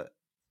to,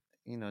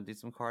 do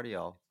some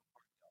cardio.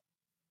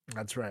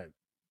 That's right.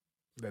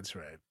 That's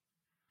right.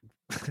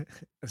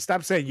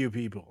 Stop saying "you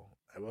people."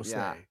 I will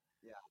say,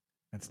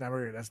 that's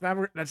never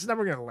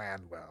gonna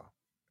land well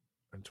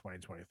in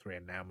 2023,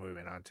 and now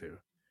moving on to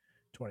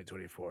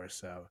 2024.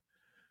 So,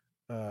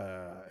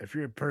 if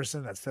you're a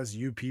person that says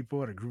 "you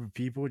people" at a group of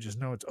people, just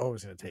know it's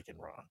always gonna take it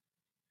wrong.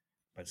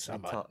 But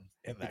someone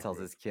He tells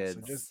his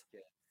kids, so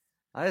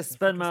 "I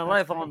spend my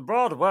life on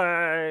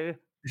Broadway."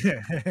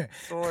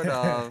 Sort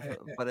of,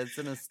 but it's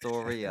in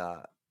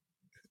Astoria,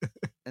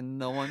 and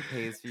no one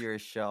pays for your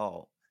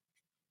show.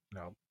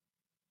 Nope.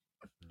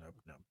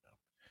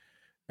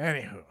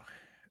 Anywho,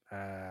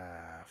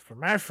 for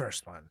my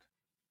first one,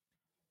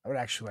 I would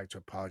actually like to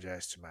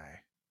apologize to my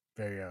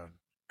very own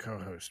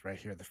co-host right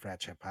here at the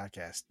Frat Chat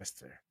podcast,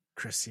 Mr.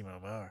 Chris Simo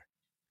Moore.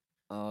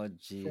 Oh,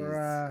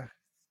 jeez.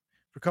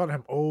 For calling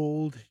him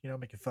old,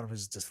 making fun of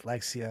his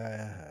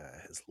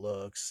dyslexia, his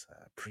looks,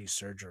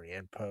 pre-surgery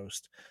and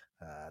post,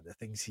 the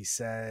things he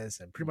says,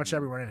 and pretty much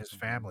everyone in his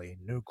family,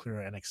 nuclear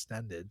and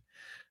extended.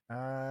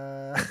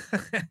 There's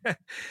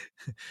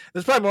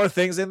probably more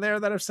things in there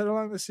that I've said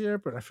along this year,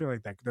 but I feel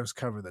like those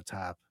cover the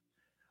top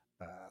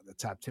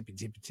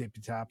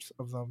tippy tops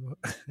of them.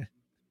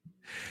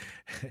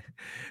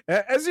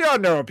 As you all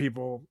know,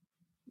 people,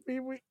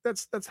 we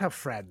that's how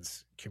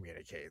friends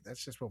communicate.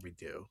 That's just what we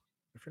do.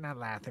 If you're not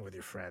laughing with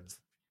your friends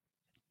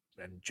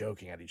and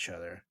joking at each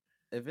other,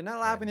 if you're not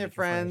laughing at your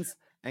friends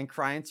and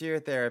crying to your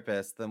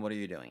therapist, then what are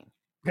you doing?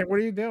 Hey, what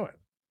are you doing?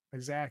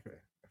 Exactly.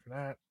 If you're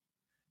not,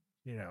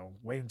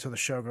 waiting until the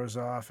show goes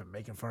off and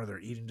making fun of their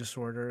eating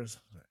disorders,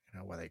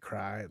 while they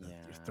cry, and you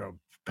throw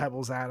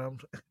pebbles at them,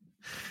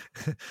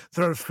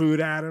 throw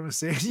food at him, and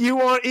say, "You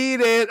won't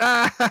eat it."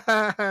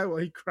 Well,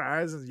 he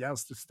cries and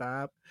yells to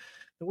stop.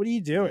 What are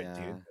you doing,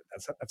 dude?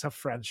 That's how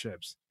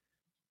friendships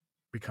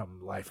become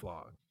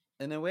lifelong.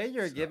 In a way,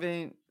 you're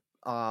giving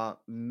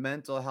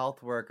mental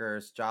health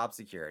workers job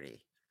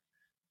security.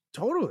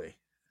 Totally.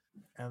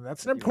 And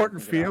that's an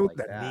important field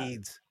that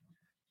needs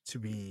to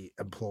be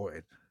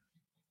employed.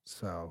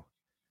 So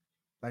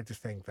I like to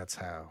think that's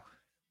how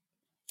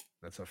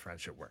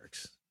friendship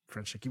works.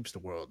 Friendship keeps the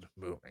world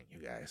moving, you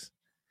guys.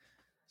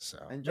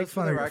 So, and just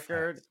for the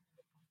record,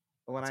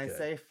 when I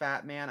say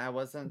fat man, I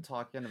wasn't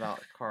talking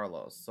about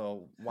Carlos.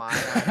 So why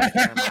that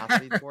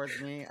animosity towards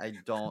me, I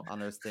don't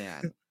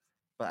understand.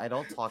 But I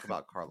don't talk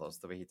about Carlos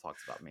the way he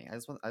talks about me. I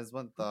just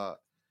want the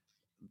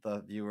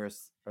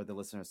viewers or the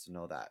listeners to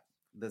know that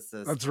this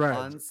is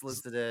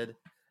unsolicited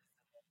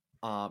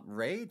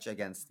rage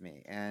against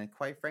me, and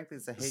quite frankly,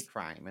 it's a hate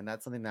crime, and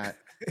that's something that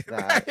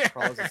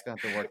Carlos is going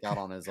to have to work out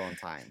on his own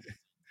time.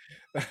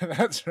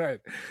 That's right.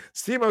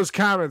 Simo's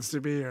comments to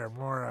me are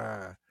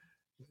more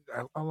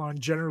along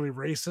generally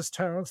racist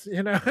tones,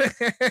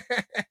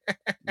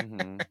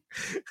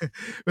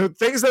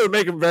 Things that would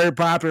make him very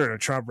popular in a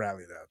Trump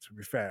rally, though, to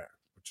be fair,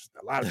 which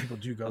a lot of people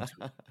do go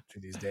to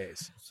these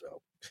days.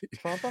 So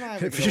Trump and I,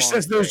 if he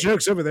says those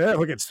jokes over there,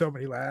 he'll get so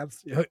many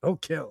laughs. He'll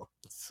kill.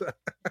 So,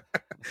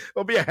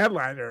 he'll be a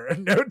headliner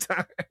in no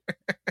time.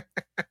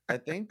 I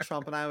think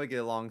Trump and I would get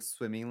along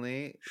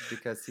swimmingly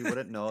because he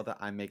wouldn't know that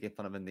I'm making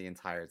fun of him the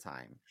entire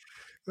time.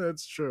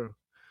 That's true.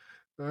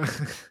 And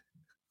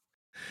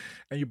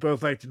you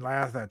both like to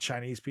laugh at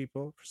Chinese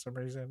people for some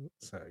reason.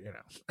 So,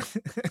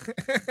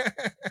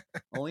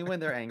 Only when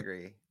they're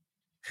angry.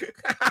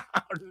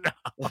 Oh,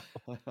 no.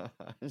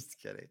 Just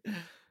kidding.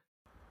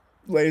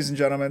 Ladies and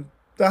gentlemen,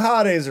 the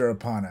holidays are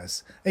upon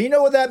us. And you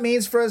know what that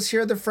means for us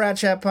here at the Frat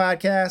Chat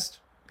Podcast?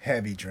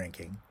 Heavy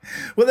drinking.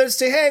 Whether it's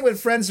to hang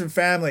with friends and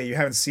family you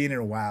haven't seen in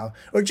a while,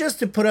 or just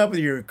to put up with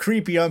your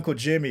creepy Uncle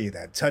Jimmy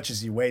that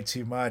touches you way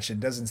too much and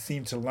doesn't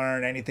seem to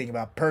learn anything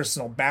about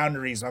personal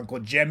boundaries, Uncle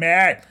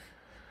Jimmy.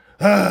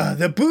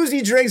 The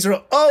boozy drinks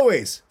are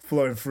always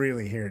flowing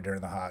freely here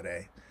during the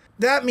holiday.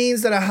 That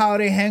means that a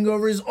holiday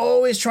hangover is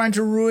always trying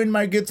to ruin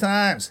my good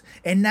times.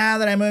 And now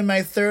that I'm in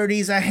my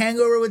 30s, a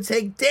hangover would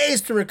take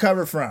days to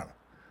recover from.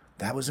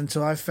 That was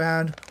until I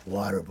found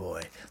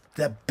Waterboy,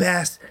 the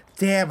best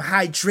damn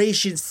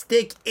hydration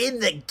stick in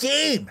the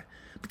game.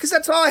 Because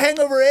that's all a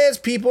hangover is,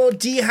 people,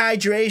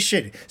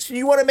 dehydration. So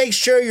you want to make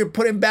sure you're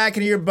putting back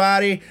into your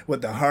body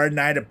what the hard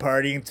night of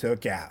partying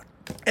took out.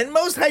 And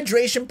most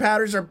hydration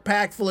powders are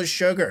packed full of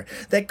sugar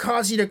that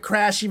cause you to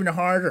crash even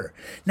harder.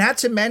 Not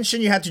to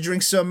mention you have to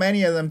drink so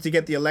many of them to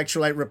get the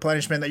electrolyte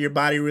replenishment that your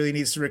body really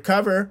needs to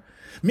recover.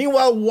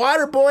 Meanwhile,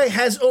 Waterboy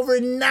has over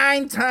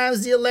 9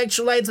 times the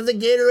electrolytes of the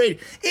Gatorade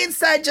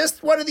inside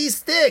just one of these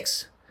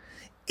sticks.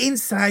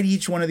 Inside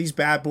each one of these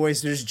bad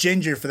boys, there's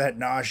ginger for that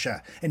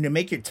nausea and to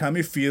make your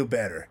tummy feel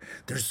better.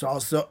 There's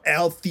also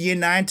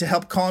L-theanine to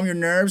help calm your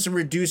nerves and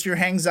reduce your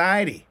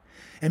anxiety.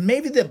 And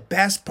maybe the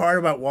best part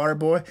about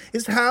Waterboy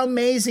is how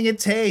amazing it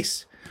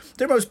tastes.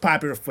 Their most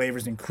popular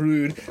flavors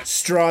include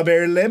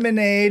strawberry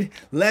lemonade,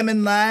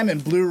 lemon lime,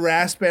 and blue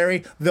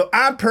raspberry, though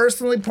I'm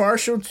personally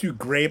partial to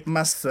grape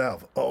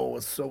myself. Oh,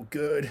 it's so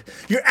good.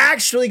 You're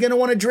actually going to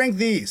want to drink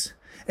these.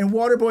 And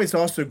Waterboy is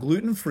also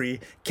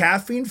gluten-free,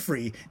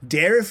 caffeine-free,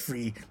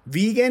 dairy-free,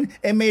 vegan,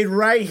 and made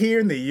right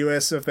here in the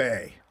US of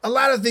A. A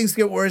lot of things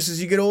get worse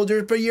as you get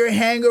older, but your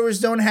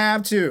hangovers don't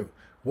have to.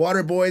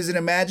 Waterboy isn't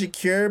a magic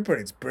cure, but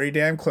it's pretty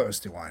damn close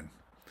to one.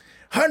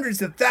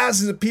 Hundreds of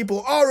thousands of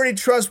people already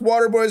trust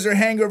Waterboy as their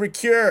hangover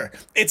cure.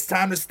 It's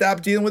time to stop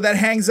dealing with that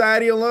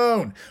hangxiety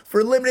alone. For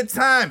a limited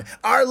time,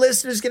 our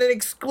listeners get an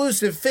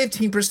exclusive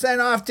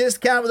 15% off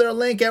discount with our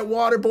link at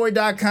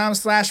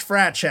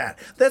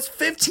waterboy.com/FratChat. That's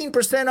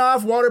 15%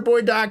 off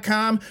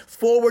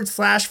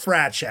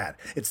waterboy.com/FratChat.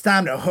 It's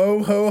time to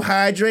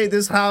hydrate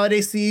this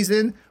holiday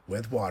season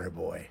with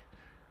Waterboy.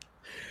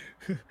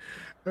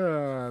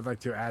 I'd like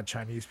to add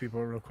Chinese people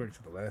real quick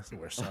to the list.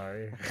 We're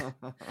sorry.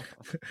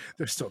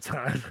 There's still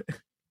time.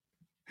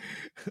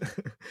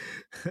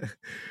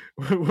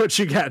 What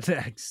you got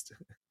next?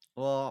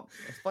 Well,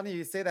 it's funny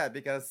you say that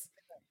because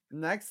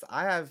next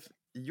I have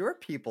your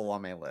people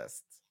on my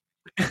list.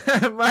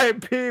 My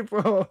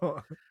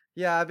people.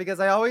 Yeah, because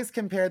I always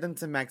compare them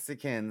to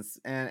Mexicans,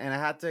 and I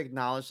had to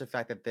acknowledge the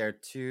fact that they're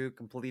two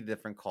completely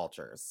different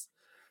cultures.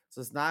 So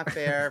it's not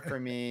fair for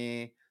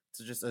me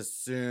to just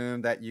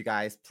assume that you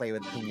guys play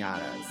with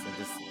piñatas and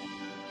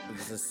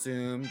just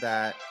assume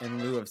that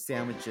in lieu of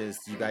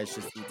sandwiches, you guys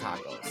just eat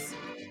tacos.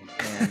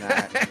 And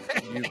that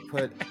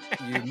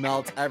you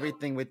melt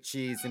everything with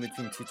cheese in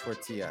between two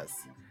tortillas.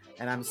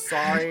 And I'm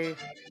sorry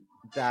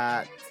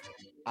that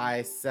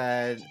I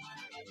said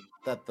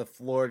that the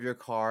floor of your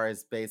car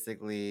is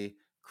basically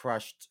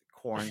crushed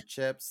corn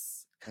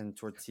chips and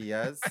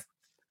tortillas.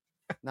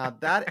 Now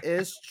that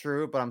is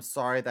true, but I'm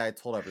sorry that I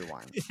told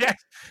everyone. Yes,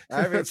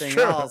 everything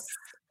else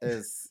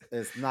is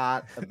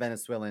not a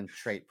Venezuelan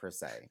trait per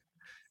se.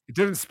 It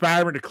did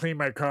inspire me to clean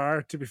my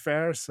car, to be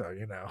fair, so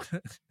you know.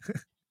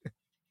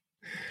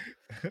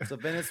 So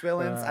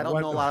Venezuelans, I don't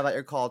know a lot about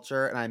your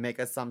culture, and I make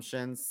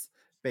assumptions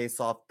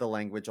based off the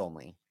language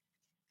only.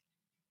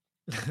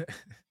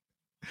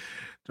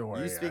 Don't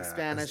worry. You speak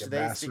Spanish,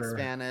 they speak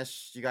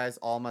Spanish. You guys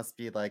all must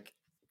be like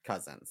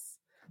cousins.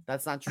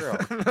 That's not true.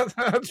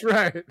 That's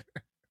right.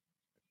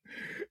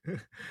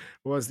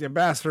 Was the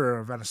ambassador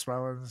of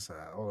Venezuelans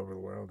all over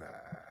the world.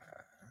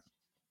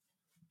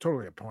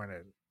 Totally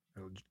appointed,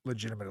 a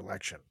legitimate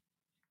election.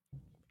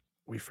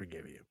 We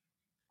forgive you.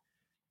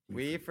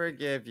 We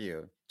forgive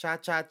you. Cha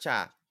cha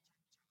cha.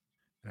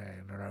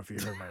 I don't know if you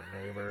heard my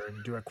neighbor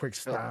do a quick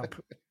stomp.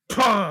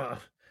 I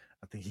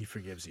think he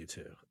forgives you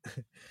too.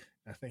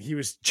 I think he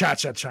was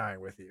cha-cha-chaing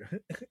with you.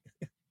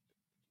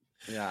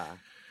 Yeah.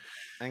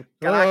 And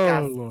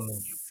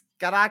Caracas.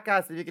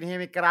 Caracas, if you can hear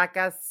me,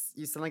 Caracas,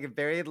 you sound like a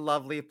very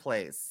lovely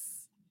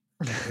place.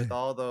 With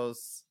all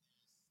those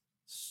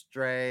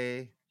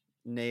stray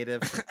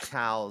native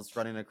cows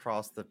running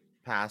across the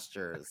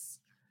pastures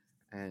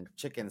and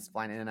chickens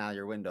flying in and out of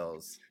your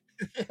windows.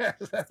 Yeah,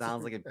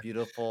 sounds like a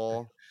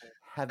beautiful,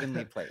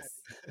 heavenly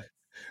place.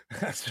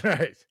 That's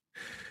right.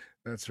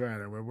 That's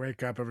right. I would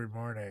wake up every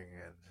morning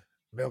and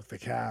milk the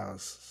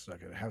cows so I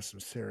could have some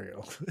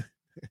cereal.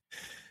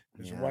 It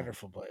was a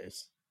wonderful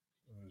place.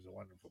 It was a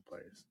wonderful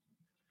place.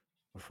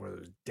 Before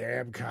those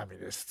damn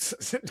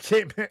communists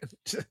came in.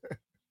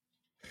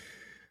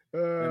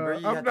 Remember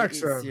you had to eat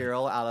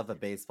cereal out of a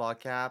baseball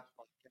cap?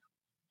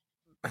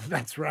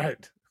 That's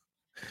right.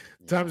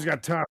 Times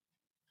got tough.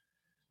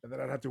 And then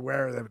I'd have to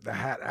wear the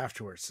hat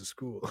afterwards to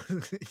school.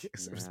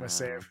 It was my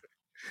save.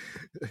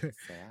 I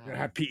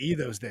had PE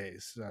those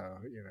days, so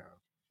you know.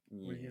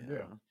 What are you gonna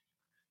do?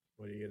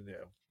 What are you gonna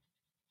do?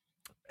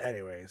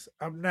 Anyways,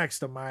 up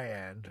next on my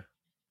end,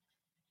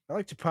 I'd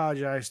like to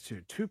apologize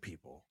to two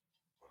people.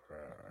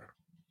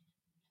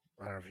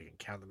 I don't know if you can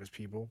count them as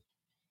people.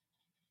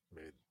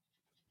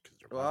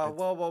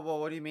 Whoa!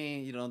 What do you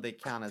mean? You know they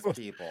count as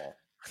people?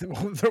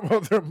 Well,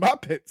 they're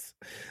Muppets.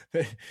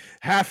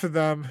 Half of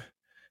them,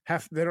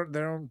 they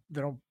don't.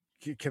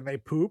 Can they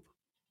poop?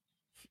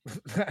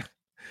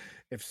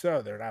 If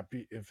so, they're not.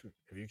 If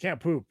you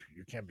can't poop,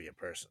 you can't be a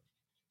person.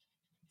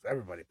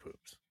 Everybody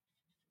poops.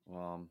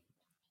 Well,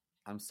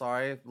 I'm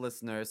sorry,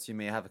 listeners. You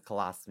may have a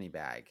colostomy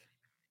bag.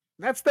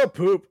 That's still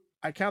poop.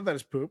 I count that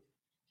as poop.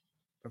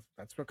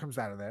 That's what comes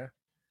out of there.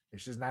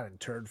 It's just not in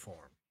turd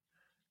form.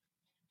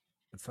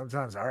 But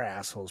sometimes our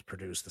assholes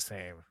produce the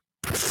same.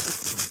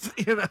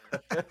 You know.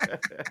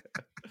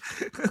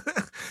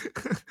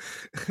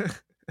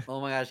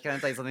 Oh my gosh! Can I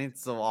tell you something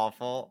so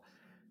awful?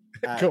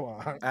 Go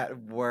on. At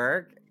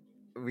work,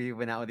 we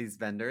went out with these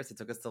vendors. He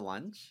took us to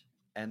lunch,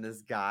 and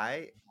this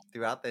guy,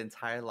 throughout the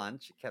entire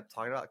lunch, kept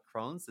talking about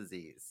Crohn's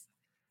disease.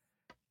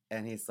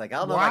 And he's like, "I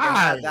don't know if I can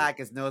have that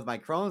because with my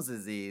Crohn's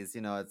disease,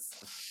 you know,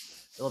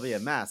 it'll be a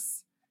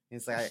mess."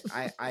 He's like,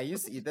 I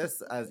used to eat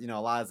this as a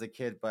lot as a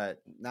kid,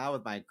 but now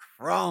with my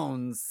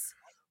Crohn's,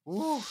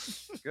 woo,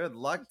 good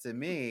luck to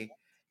me.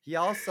 He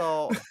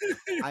also,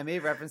 I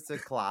made reference to a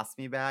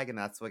colostomy bag, and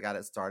that's what got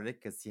it started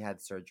because he had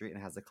surgery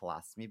and has a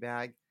colostomy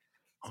bag.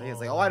 So he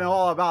was like, "Oh, I know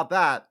all about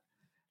that."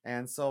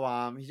 And so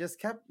he just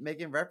kept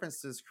making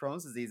reference to his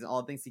Crohn's disease and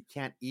all the things he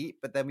can't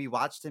eat. But then we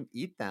watched him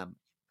eat them,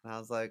 and I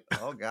was like,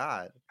 "Oh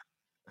God."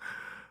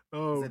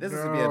 Oh, this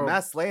is gonna be a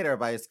mess later,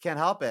 but I just can't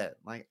help it.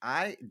 Like,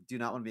 I do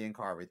not want to be in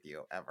car with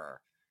you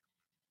ever.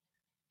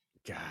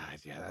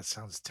 God, yeah, that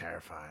sounds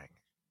terrifying.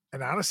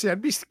 And honestly,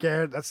 I'd be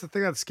scared. That's the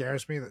thing that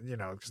scares me. That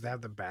because they have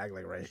the bag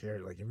like right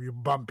here. Like if you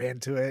bump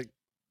into it,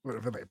 what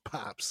if it like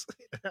pops?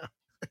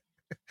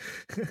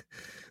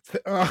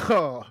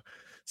 Oh,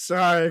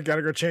 sorry.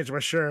 Gotta go change my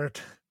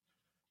shirt.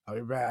 I'll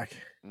be back.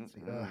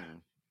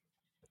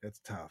 It's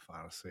tough,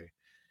 honestly.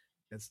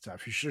 It's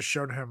tough. You should have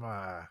shown him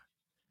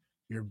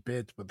your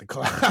bit with the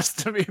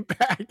colostomy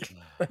bag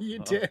that you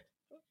did.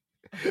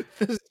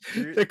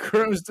 The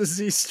Crohn's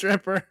disease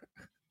stripper.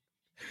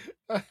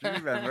 Do you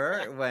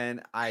remember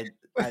when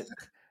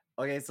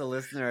okay, so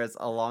listeners,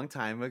 a long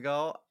time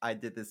ago, I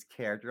did this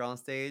character on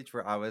stage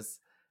where I was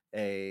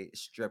a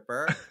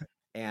stripper,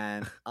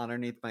 and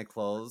underneath my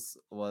clothes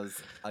was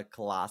a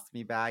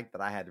colostomy bag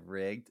that I had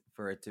rigged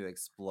for it to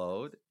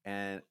explode,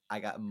 and I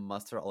got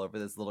mustard all over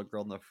this little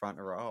girl in the front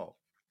row.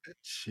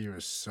 She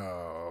was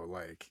so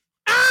like,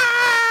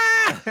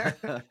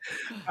 I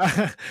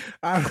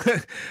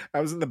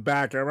was in the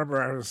back. I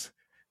remember I was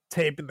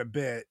taping the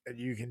bit, and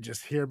you can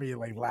just hear me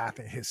like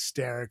laughing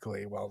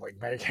hysterically while like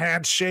my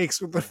hand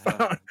shakes with the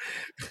phone.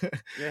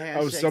 Your I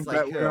hand was shakes so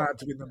like who? glad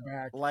to be in the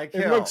back. Like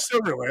It who? looks so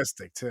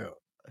realistic too.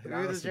 Who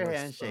does your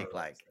hand shake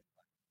like?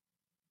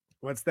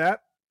 What's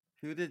that?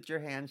 Who did your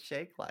hand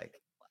shake like?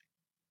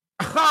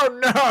 Oh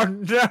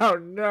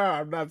no!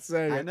 I'm not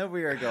saying it. I know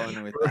we were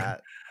going with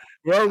that.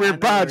 Well, we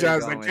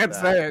apologize. I can't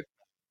say it.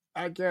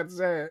 I can't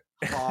say it.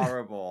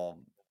 Horrible.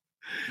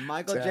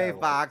 Michael J.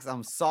 Fox,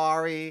 I'm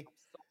sorry.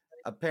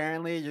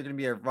 Apparently, you're going to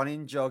be a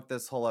running joke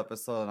this whole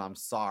episode, and I'm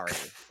sorry.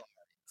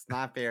 It's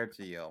not fair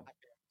to you.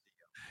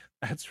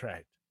 That's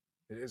right.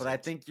 But I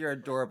think you're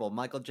adorable.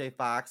 Michael J.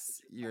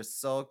 Fox, you're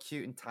so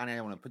cute and tiny.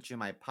 I want to put you in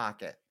my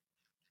pocket.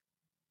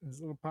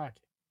 His little pocket.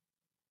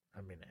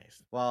 That'd be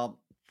nice. Well,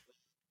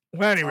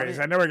 anyways,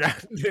 I never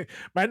got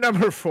my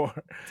number 4.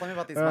 Tell me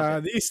about these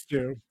Muppets. These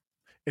two.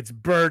 It's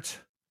Bert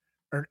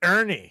or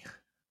Ernie.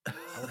 I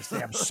want to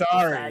say I'm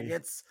sorry.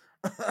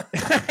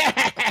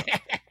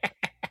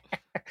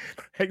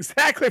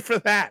 Exactly for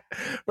that.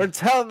 We're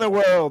telling the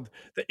world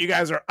that you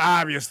guys are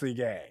obviously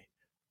gay.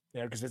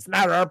 Because it's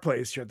not our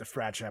place here at the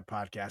Frat Chat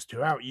Podcast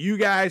to out you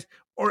guys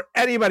or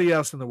anybody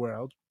else in the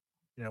world.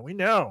 We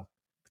know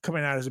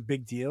coming out is a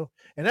big deal,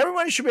 and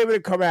everybody should be able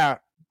to come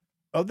out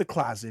of the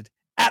closet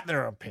at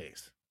their own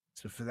pace.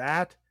 So for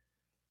that,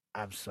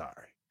 I'm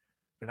sorry.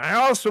 And I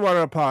also want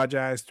to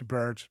apologize to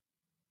Bert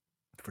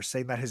for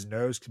saying that his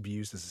nose could be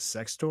used as a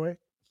sex toy.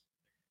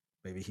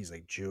 Maybe he's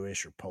like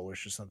Jewish or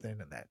Polish or something,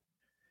 and that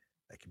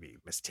could be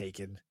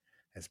mistaken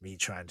as me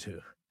trying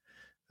to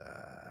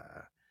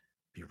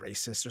be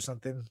racist or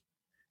something.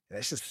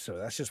 That's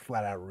just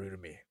flat out rude of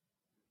me.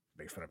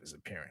 Make fun of his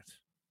appearance.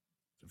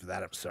 So for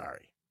that, I'm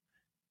sorry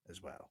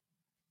as well.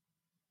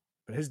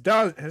 But his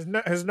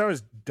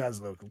nose does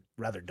look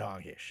rather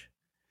dongish.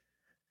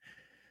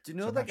 Do you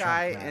know the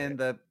guy in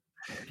the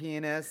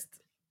pianist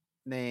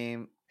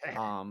named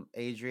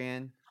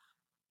Adrian?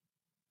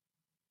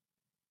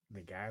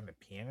 The guy in the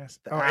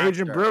pianist?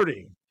 Adrian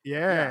Brody.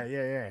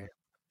 Yeah.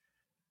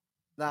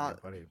 Now,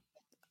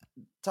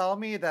 tell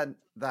me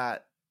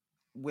that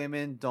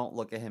women don't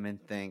look at him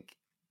and think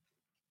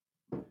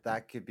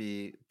that could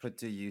be put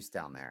to use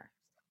down there.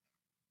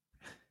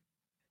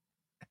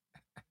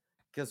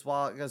 Because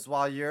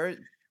while you're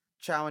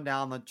chowing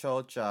down the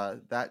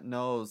chocha, that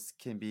nose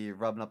can be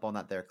rubbing up on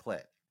that there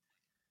clit.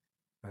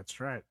 That's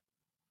right.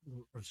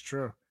 That's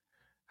true.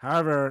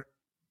 However,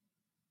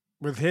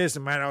 with his,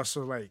 it might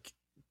also like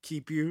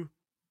keep you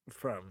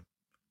from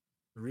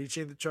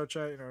reaching the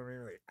chocha. You know what I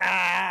mean? Like,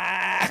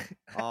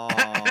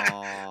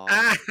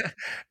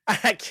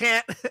 I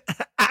can't.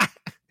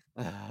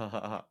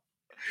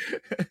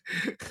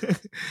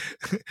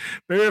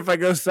 Maybe if I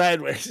go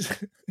sideways.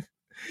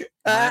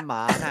 My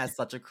mom has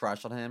such a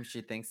crush on him.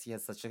 She thinks he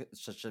has such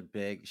a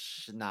big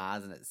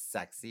schnoz and it's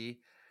sexy.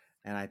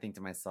 And I think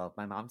to myself,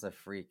 my mom's a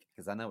freak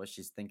because I know what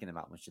she's thinking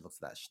about when she looks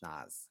at that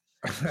schnoz.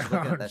 She's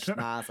looking at that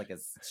schnoz like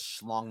it's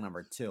schlong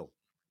number 2.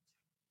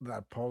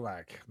 That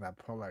Polak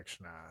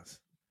schnoz.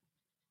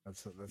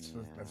 That's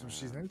what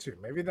she's into.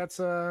 Maybe that's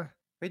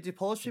Wait, do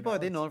Polish people, are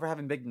they known for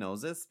having big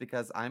noses?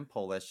 Because I'm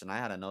Polish and I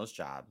had a nose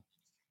job.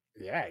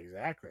 Yeah,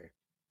 exactly.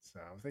 So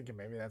I'm thinking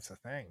maybe that's a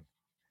thing.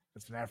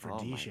 It's an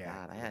aphrodisiac. Oh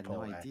my God, I had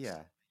no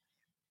idea.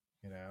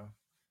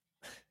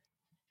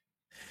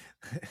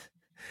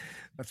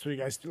 That's why you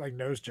guys do like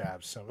nose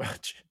jobs so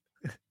much.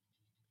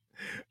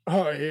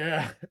 Oh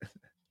yeah.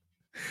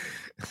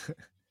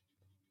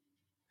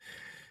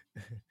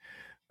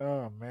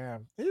 Oh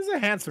man, he's a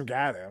handsome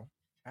guy though.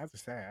 I have to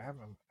say,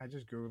 I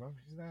just googled him.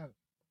 He's not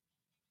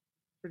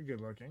pretty good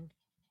looking.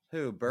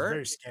 Who, Bert?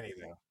 He's very skinny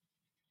though,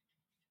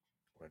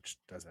 which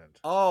doesn't.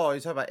 Oh,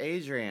 you're talking about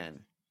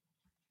Adrian.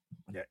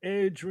 Yeah,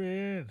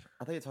 Adrian.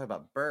 I thought you were talking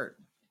about Bert.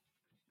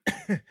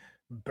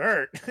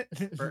 Bert.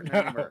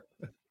 Bert.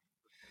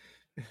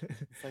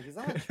 It's like he's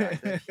not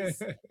attractive.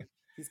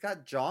 He's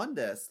got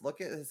jaundice.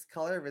 Look at his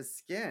color of his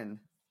skin.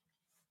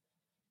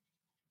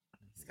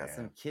 He's got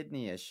some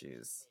kidney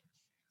issues.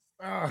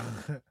 Oh.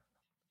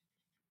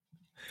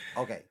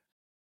 Okay.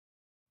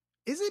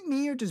 Is it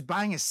me or does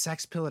buying a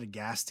sex pill at a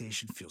gas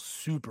station feel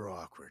super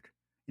awkward?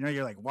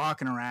 You're like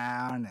walking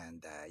around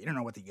and you don't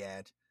know what to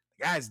get.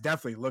 The guy's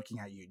definitely looking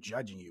at you,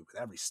 judging you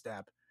with every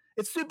step.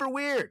 It's super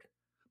weird.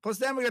 Plus,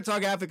 then we're going to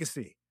talk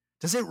efficacy.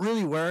 Does it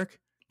really work?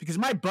 Because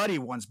my buddy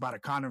once bought a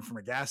condom from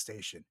a gas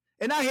station,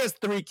 and now he has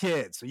 3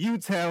 kids, so you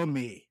tell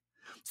me.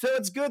 So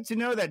it's good to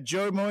know that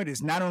Joymoid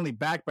is not only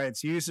backed by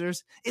its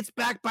users, it's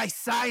backed by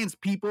science,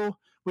 people,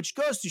 which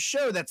goes to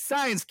show that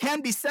science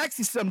can be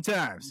sexy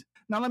sometimes.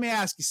 Now, let me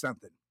ask you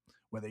something.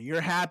 Whether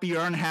you're happy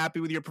or unhappy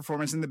with your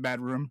performance in the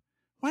bedroom,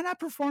 why not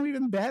perform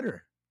even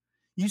better?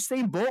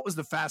 Usain Bolt was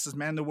the fastest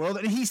man in the world,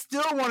 and he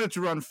still wanted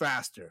to run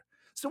faster.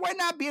 So why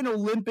not be an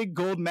Olympic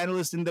gold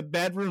medalist in the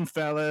bedroom,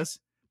 fellas?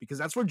 Because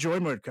that's where Joy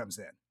Mode comes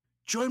in.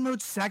 Joy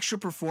Mode's sexual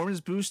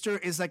performance booster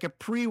is like a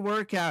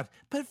pre-workout,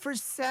 but for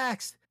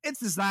sex. It's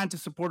designed to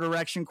support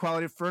erection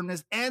quality,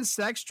 firmness, and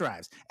sex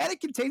drives. And it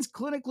contains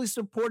clinically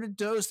supported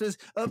doses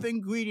of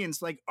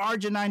ingredients like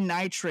arginine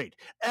nitrate,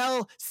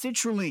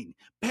 L-citrulline,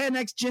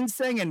 Panax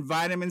ginseng, and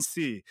vitamin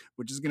C,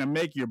 which is going to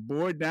make your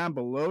boy down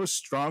below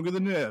stronger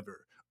than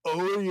ever.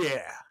 Oh,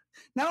 yeah.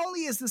 Not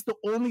only is this the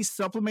only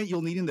supplement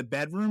you'll need in the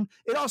bedroom,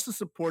 it also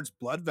supports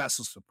blood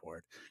vessel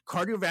support,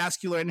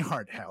 cardiovascular and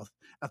heart health,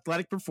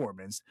 athletic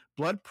performance,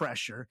 blood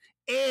pressure,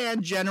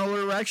 and general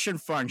erection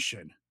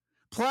function.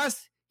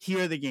 Plus,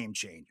 here are the game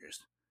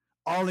changers.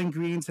 All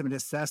ingredients have been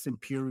assessed in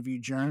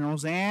peer-reviewed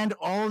journals, and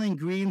all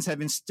ingredients have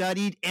been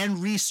studied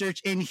and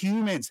researched in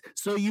humans,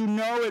 so you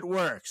know it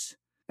works.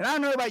 And I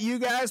don't know about you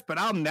guys, but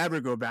I'll never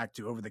go back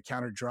to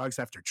over-the-counter drugs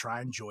after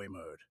trying Joy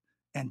Mode.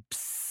 And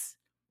psst,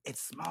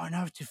 it's small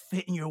enough to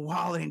fit in your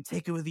wallet and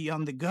take it with you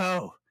on the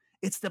go.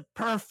 It's the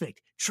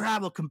perfect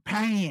travel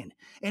companion.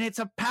 And it's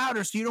a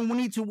powder, so you don't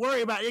need to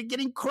worry about it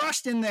getting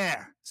crushed in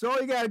there. So all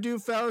you got to do,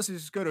 fellas,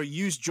 is go to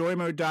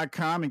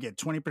usejoymode.com and get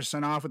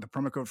 20% off with the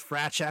promo code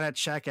FratChat at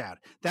checkout.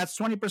 That's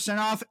 20%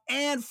 off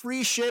and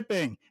free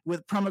shipping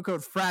with promo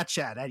code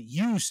FratChat at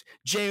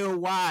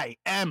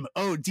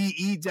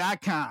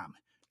usejoymode.com.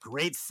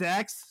 Great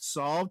sex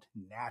solved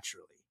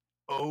naturally.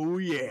 Oh,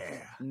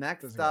 yeah.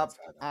 Next up,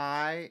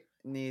 I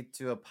need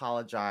to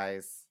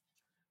apologize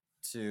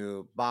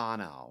to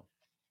Bono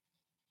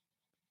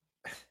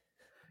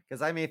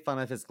because I made fun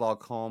of his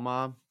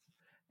glaucoma,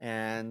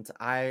 and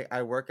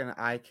I work in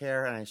eye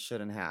care and I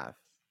shouldn't have.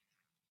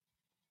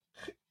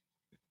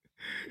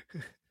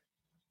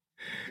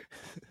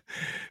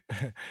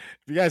 If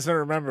you guys don't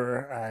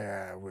remember,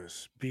 I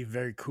was being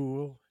very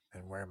cool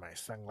and wearing my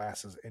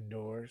sunglasses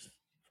indoors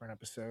for an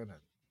episode, and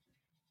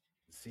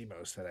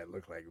Zemo said I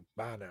looked like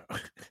Bono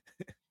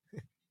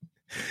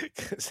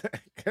because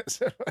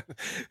of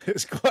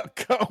his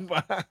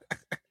glaucoma.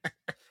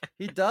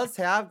 He does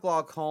have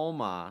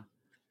glaucoma,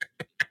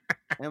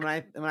 and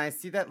when I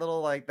see that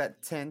little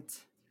that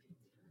tint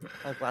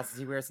glasses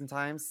he wears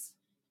sometimes,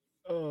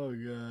 oh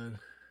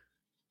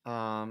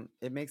god,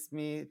 it makes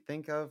me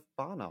think of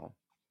Bono.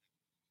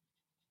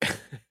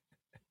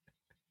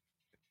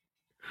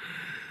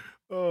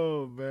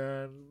 Oh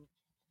man,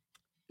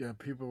 yeah,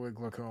 people with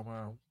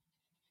glaucoma.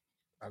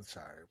 I'm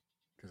sorry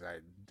because I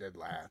did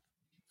laugh,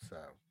 so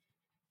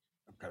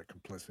I'm kind of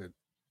complicit.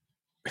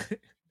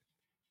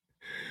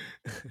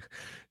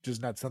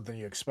 Just not something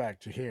you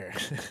expect to hear.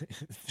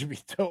 To be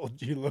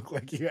told you look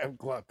like you have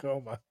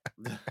glaucoma.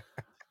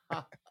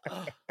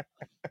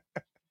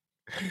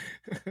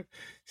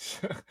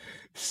 so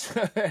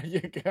there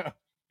you go.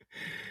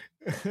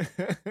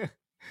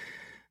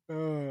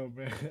 Oh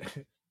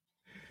man,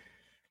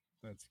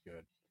 that's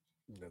good.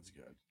 That's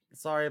good.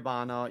 Sorry,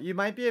 Bono. You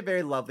might be a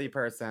very lovely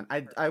person.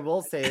 I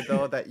will say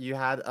though that you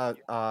had a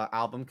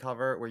album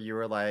cover where you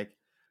were like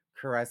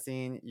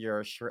caressing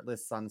your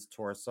shirtless son's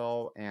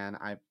torso, and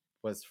I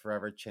was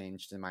forever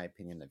changed in my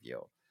opinion of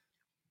you.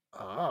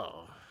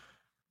 Oh,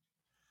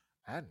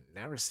 I'd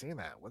never seen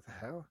that. What the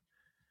hell?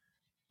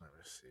 Let me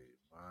see.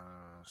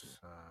 I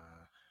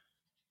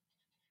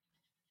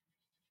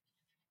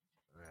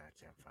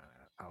can't find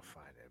it. I'll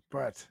find it.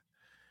 But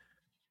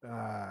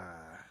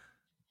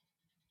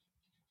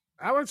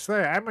I would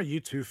say I'm a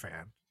U2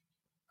 fan.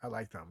 I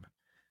like them.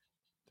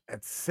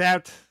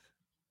 Except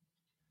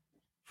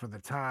for the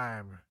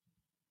time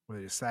when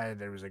they decided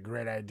there was a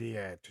great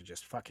idea to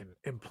just fucking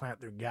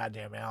implant their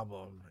goddamn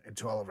album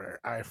into all of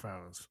our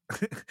iPhones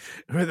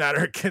without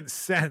our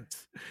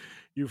consent.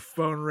 You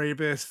phone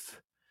rapists.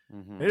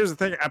 Mm-hmm. Here's the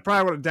thing. I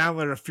probably would have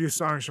downloaded a few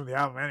songs from the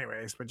album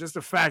anyways, but just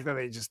the fact that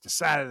they just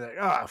decided that,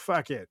 oh,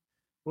 fuck it.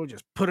 We'll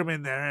just put them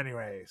in there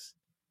anyways.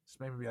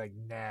 Just made me be like,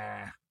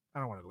 nah, I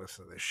don't want to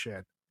listen to this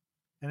shit.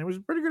 And it was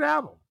a pretty good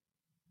album.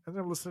 And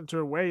then listening to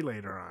it way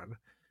later on.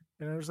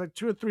 And there's like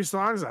 2 or 3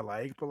 songs I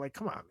like, but like,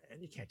 come on,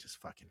 man. You can't just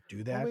fucking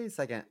do that. Oh, wait a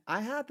second. I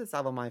had this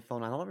album on my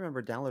phone. I don't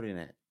remember downloading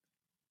it.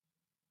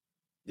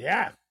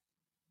 Yeah.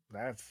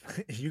 That's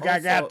you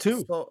got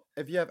too. So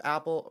if you have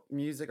Apple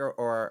Music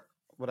or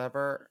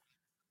whatever,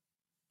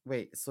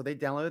 wait, so they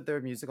downloaded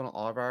their music on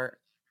all of our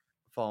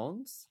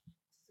phones?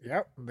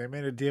 Yep. They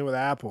made a deal with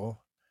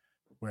Apple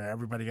where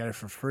everybody got it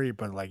for free,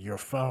 but like your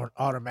phone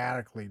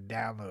automatically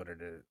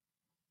downloaded it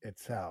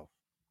itself.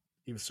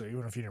 Even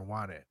if you didn't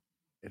want it,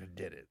 it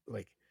did it.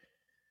 Like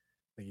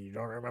you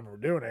don't remember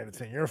doing it,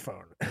 it's in your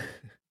phone.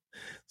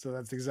 So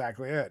that's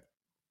exactly it.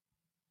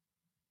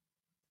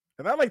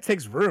 And that like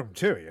takes room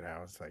too, you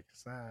know. It's like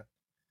it's not.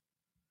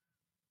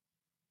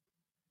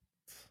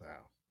 So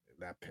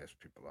that pissed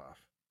people off.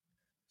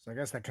 So I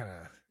guess that kind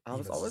of. I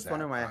was always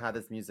wondering why I had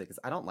this music because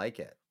I don't like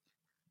it.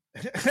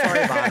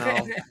 Sorry,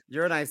 Bono.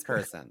 You're a nice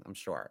person, I'm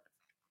sure.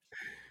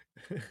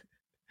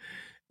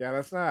 Yeah,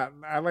 that's not.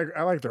 I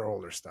like their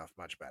older stuff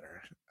much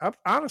better.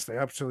 Honestly,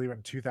 up till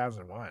even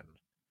 2001.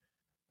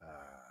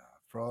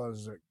 For all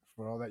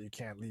that you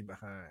can't leave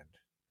behind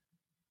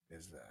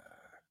is a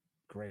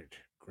great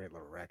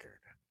little record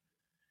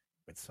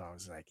with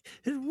songs like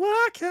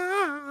 "Walk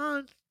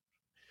On,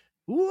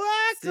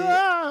 Walk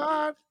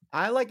On."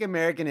 I like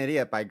 "American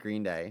Idiot" by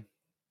Green Day.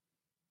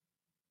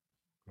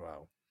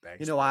 Well, thanks.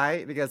 You know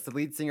why? Because the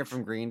lead singer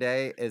from Green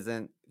Day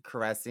isn't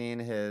caressing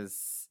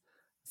his,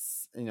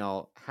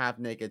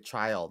 half-naked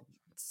child's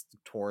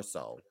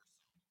torso.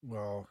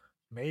 Well,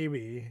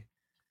 maybe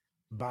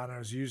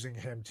Bono's using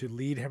him to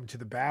lead him to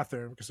the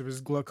bathroom because of his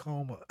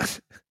glaucoma.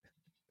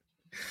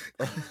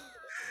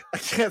 I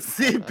can't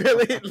see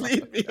Billy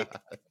lead me.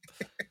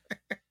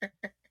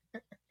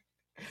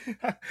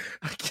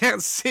 I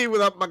can't see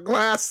without my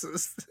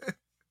glasses.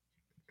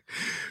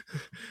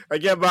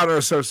 Again, Bono,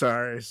 so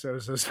sorry. So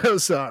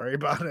sorry,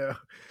 Bono.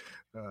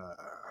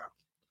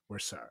 We're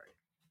sorry.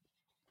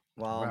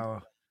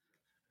 Well,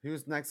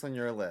 who's next on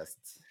your list?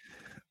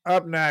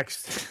 Up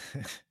next,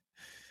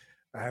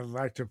 I'd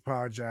like to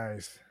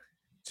apologize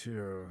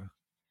to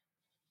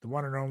the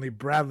one and only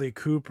Bradley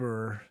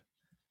Cooper,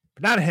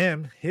 but not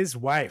him, his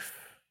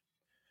wife,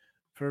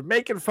 for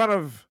making fun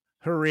of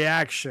her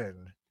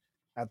reaction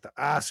at the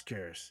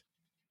Oscars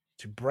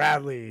to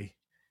Bradley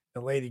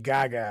and Lady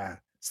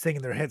Gaga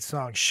singing their hit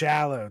song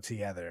 "Shallow"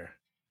 together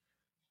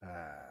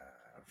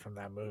from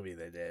that movie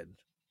they did.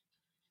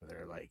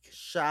 They're like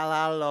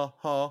 "Shallow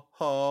ho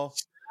ho,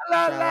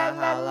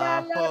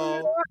 shallow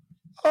ho,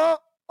 oh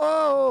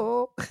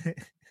oh."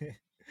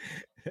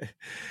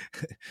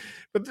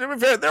 But to be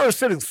fair, they were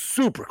sitting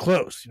super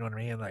close. You know what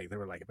I mean? Like they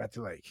were like about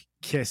to like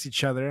kiss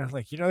each other.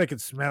 Like they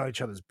could smell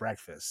each other's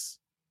breakfast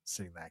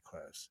sitting that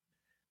close.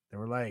 They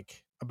were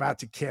like about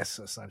to kiss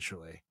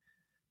essentially.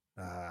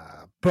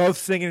 Both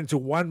singing into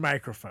one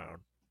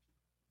microphone,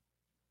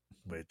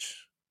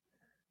 which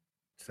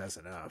says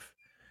enough.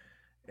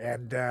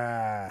 And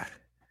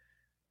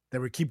they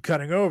would keep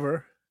cutting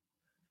over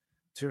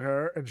to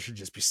her, and she'd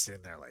just be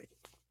sitting there like.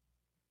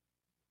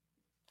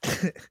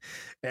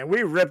 And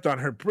we ripped on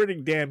her pretty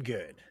damn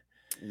good.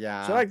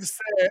 Yeah. So I like to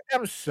say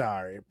I'm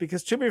sorry,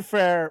 because to be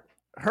fair,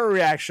 her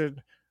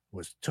reaction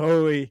was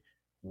totally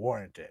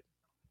warranted.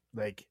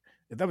 Like,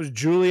 if that was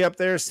Julie up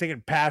there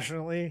singing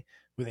passionately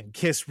within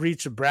kiss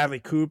reach of Bradley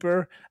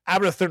Cooper, I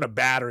would have thrown a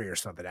battery or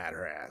something at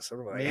her ass. I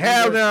would have like,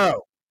 hell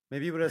no.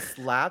 Maybe you would have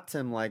slapped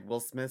him like Will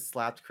Smith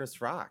slapped Chris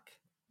Rock.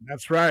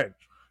 That's right.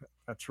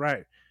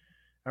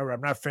 However,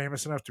 I'm not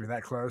famous enough to be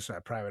that close, so I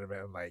probably would have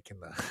been like in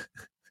the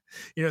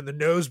in the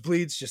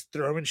nosebleeds just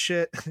throwing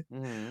shit.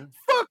 Mm-hmm.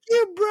 Fuck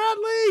you,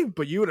 Bradley.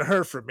 But you would have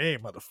heard from me,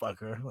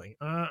 motherfucker. Like,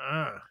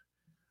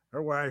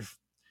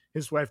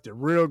 his wife did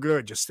real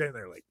good just sitting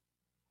there like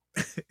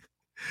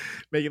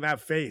making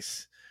that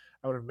face.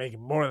 I would have made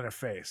more than a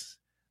face.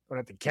 I would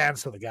have to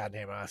cancel the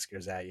goddamn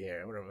Oscars that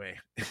year. I would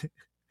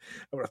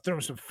have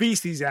thrown some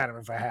feces at him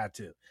if I had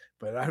to.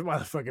 But that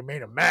motherfucker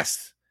made a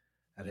mess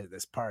at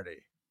this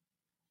party.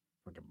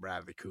 Fucking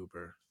Bradley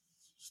Cooper.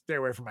 Stay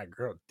away from my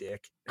girl,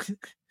 dick.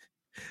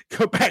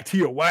 Go back to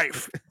your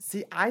wife.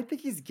 See, I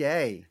think he's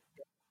gay.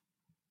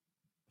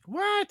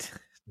 What?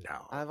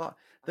 No.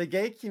 The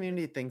gay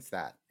community thinks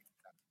that.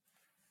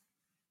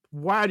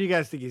 Why do you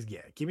guys think he's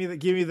gay? Give me the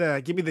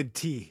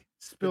tea.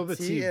 Spill the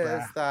tea. The tea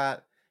is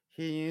that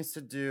he used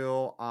to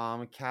do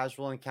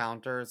casual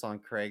encounters on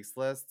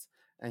Craigslist,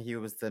 and he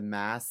was the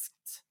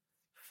masked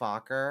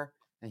fucker,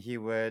 and he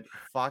would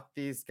fuck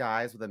these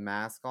guys with a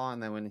mask on,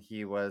 and then when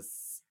he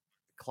was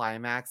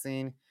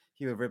climaxing,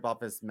 he would rip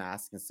off his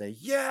mask and say,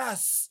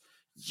 "Yes,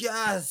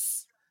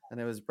 yes," and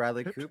it was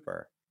Bradley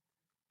Cooper.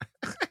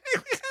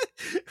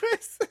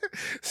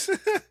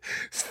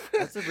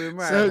 That's a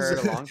rumor I heard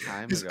a long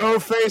time ago. His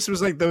O-face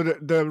was like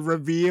the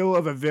reveal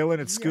of a villain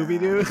at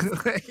Scooby-Doo.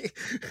 Like,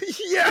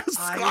 yes,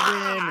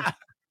 I win.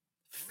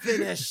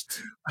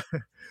 Finished.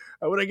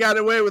 I would have got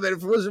away with it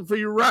if it wasn't for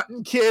you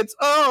rotten kids.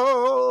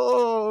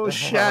 Oh,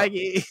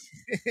 Shaggy.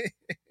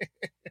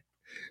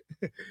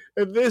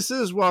 And this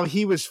is while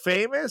he was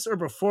famous or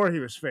before he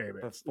was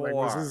famous?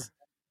 Before.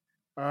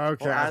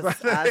 Okay. Well,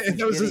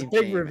 it was his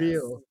big famous.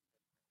 reveal.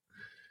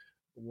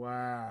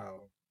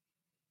 Wow.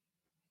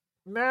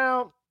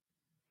 Now,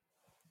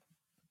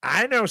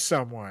 I know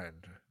someone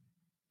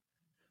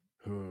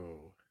who,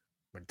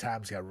 when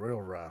times got real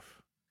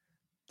rough,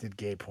 did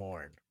gay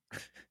porn.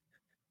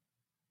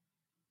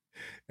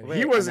 Wait,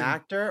 he was an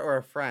actor or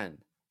a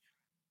friend?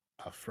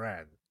 A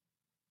friend.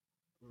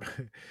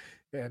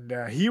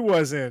 And he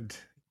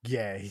wasn't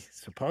gay,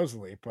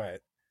 supposedly,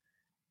 but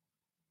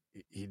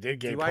he did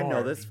gay porn. Do I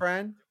know this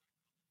friend?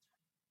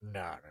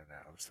 No.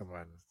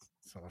 Someone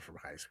from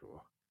high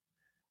school.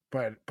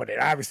 But it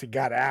obviously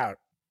got out.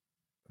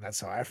 And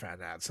that's how I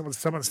found out.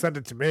 Someone sent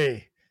it to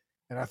me,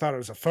 and I thought it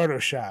was a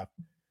Photoshop,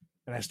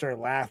 and I started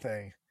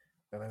laughing.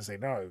 And then say,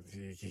 no,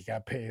 he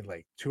got paid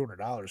like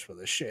 $200 for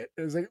this shit.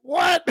 It was like,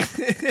 what?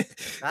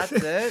 That's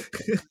it.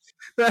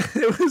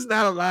 It was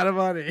not a lot of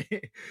money.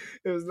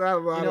 It was not a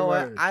lot You know of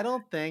what? money. I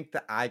don't think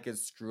that I could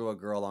screw a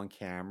girl on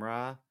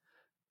camera,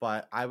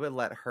 but I would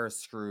let her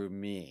screw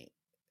me.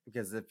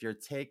 Because if you're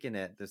taking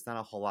it, there's not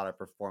a whole lot of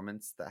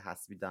performance that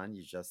has to be done.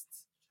 You just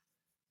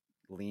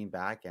lean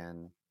back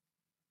and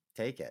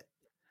take it.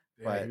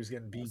 Yeah, he But was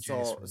getting BJs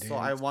so from so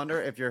I dudes.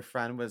 wonder if your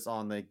friend was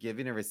on the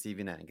giving and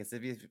receiving end. Because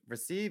if he's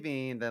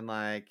receiving, then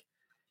like,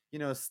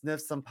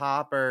 sniff some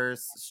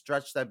poppers,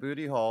 stretch that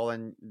booty hole,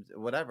 and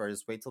whatever.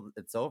 Just wait till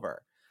it's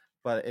over.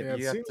 But if Yeah, it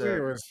you have seems like it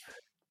to, was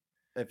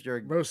if you're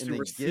in mostly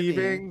the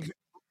giving,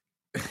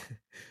 receiving.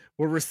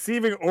 Well,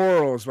 receiving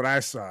oral is what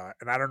I saw,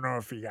 and I don't know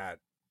if he got.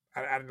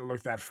 I didn't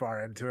look that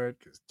far into it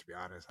because, to be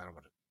honest, I don't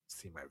want to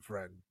see my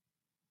friend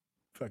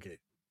fucking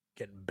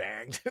getting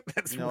banged.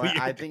 That's weird.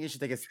 I think you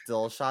should take a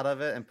still shot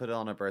of it and put it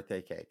on a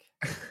birthday cake,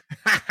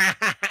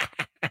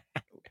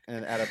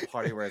 and at a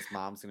party where his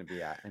mom's gonna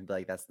be at, and be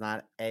like, "That's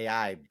not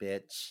AI,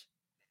 bitch."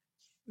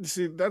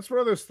 See, that's one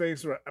of those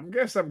things where I'm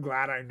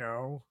glad I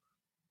know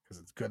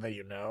because it's good that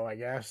you know, I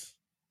guess.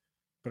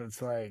 But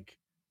it's like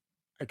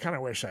I kind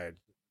of wish I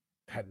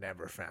had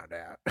never found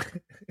out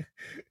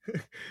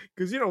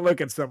because you don't look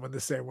at someone the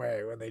same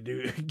way when they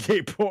do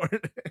gay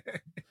porn.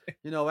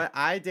 You know what?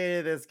 I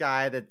dated this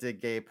guy that did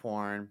gay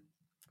porn,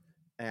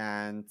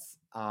 and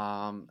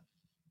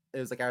it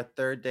was like our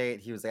third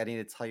date. He was like, "I need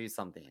to tell you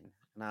something,"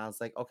 and I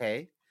was like,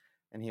 "Okay,"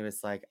 and he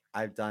was like,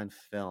 "I've done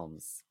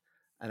films."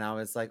 And I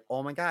was like,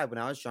 "Oh my god!" When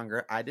I was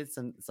younger, I did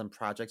some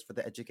projects for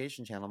the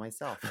Education Channel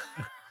myself.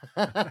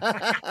 Let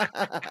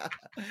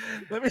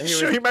me And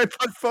show you my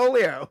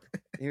portfolio.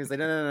 he was like,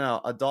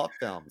 no, adult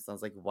films. I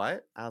was like,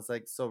 what? I was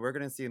like, so we're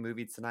gonna see a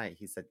movie tonight.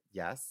 He said,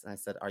 yes. And I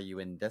said, are you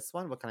in this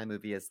one? What kind of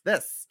movie is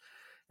this?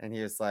 And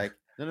he was like,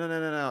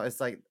 no. It's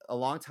like a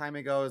long time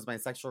ago. It was my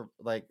sexual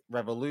like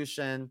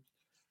revolution.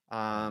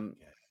 I'm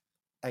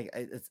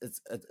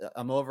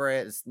over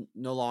it. It's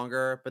no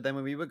longer. But then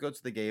when we would go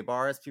to the gay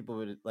bars, people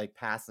would like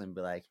pass and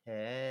be like,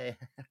 hey,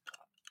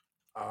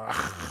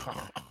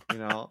 you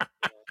know.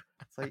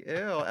 It's like,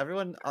 ew,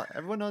 everyone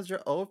knows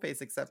your O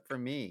face except for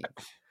me.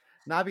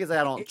 Not because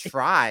I don't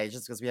try,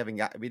 just because we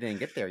didn't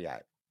get there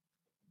yet.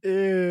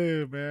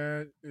 Ew,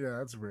 man. Yeah,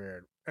 that's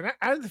weird. And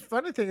the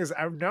funny thing is,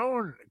 I've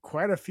known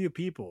quite a few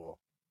people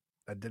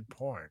that did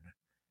porn.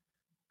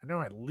 I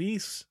know at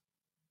least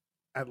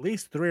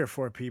 3 or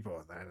 4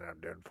 people that ended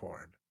up doing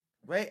porn.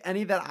 Right?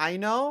 Any that I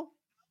know?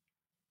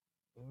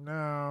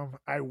 No,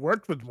 I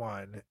worked with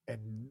one,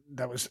 and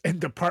that was in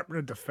Department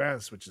of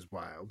Defense, which is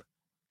wild.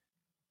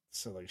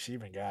 So like, she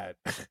even got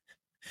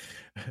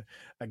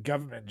a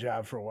government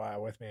job for a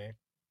while with me.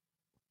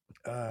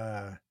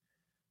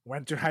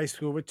 Went to high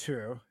school with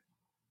 2,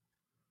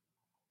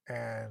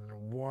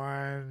 and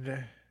one.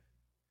 I'm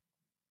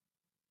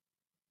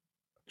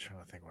trying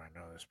to think where I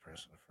know this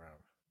person from.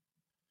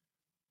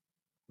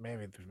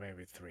 Maybe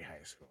 3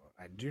 high school.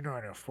 I do know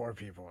I know 4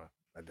 people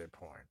that did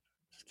porn.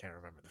 Just can't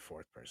remember the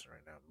 4th person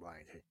right now. I'm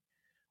blanking.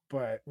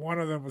 But one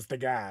of them was the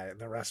guy, and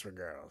the rest were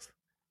girls.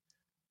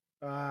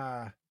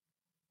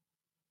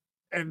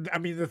 And I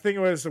mean, the thing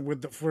was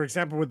for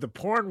example, with the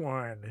porn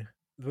one,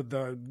 with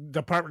the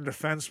Department of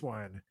Defense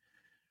one,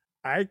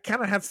 I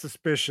kind of had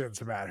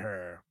suspicions about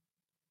her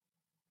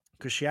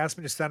because she asked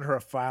me to send her a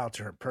file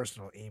to her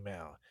personal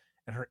email,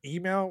 and her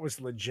email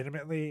was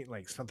legitimately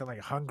like something like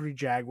Hungry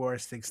Jaguar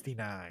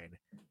 69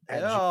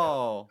 at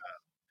Gmail. Ew.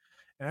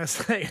 And I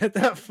was like, what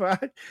the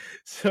fuck?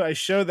 So I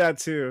showed that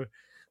to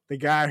the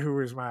guy who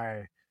was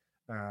my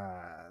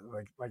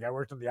like I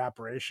worked on the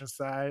operations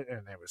side,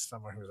 and it was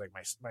someone who was like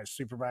my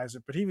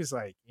supervisor, but he was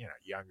like,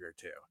 younger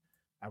too.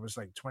 I was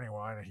like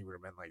 21 and he would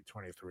have been like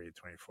 23,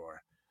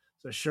 24.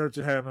 So I showed it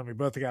to him and we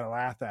both got a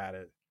laugh at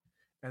it.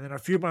 And then a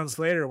few months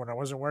later, when I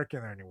wasn't working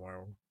there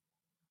anymore,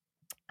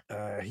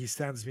 he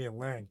sends me a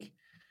link.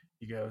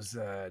 He goes,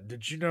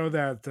 did you know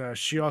that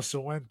she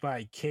also went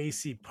by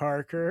Casey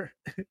Parker?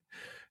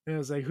 And I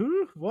was like,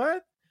 who?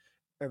 What?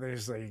 And then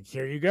he's like,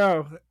 here you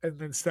go. And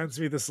then sends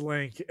me this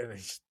link. And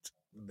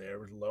there,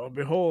 lo and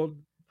behold,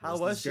 How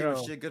was she?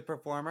 Was she a good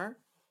performer?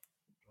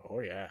 Oh,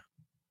 yeah.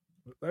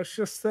 Let's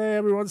just say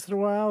every once in a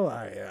while,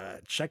 I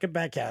check it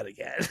back out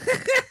again.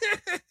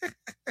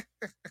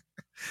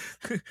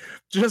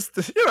 just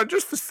to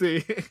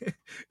see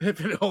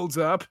if it holds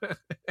up.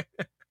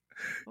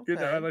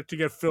 Okay. I like to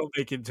get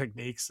filmmaking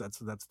techniques.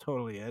 That's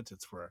totally it.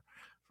 It's for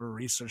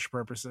research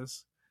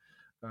purposes.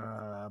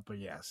 But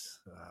yes,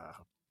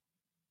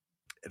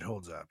 it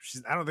holds up.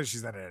 I don't think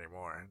she's done it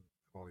anymore.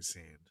 I've only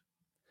seen.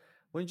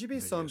 Wouldn't you be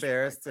so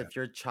embarrassed if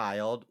your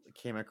child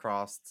came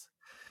across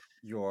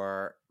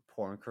your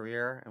porn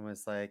career and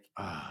was like,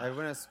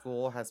 everyone at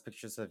school has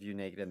pictures of you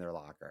naked in their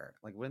locker?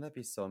 Like, wouldn't that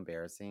be so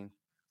embarrassing?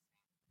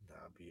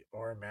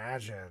 Or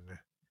imagine,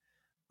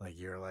 like,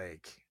 you're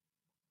like,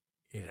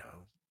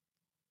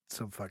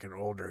 some fucking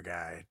older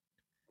guy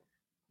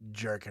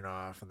jerking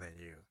off, and then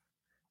you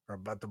or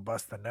about to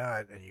bust a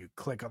nut, and you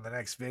click on the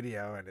next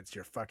video, and it's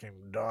your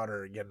fucking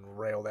daughter getting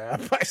railed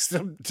out by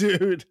some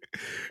dude.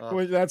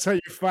 Well, that's how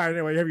you find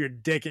it when you have your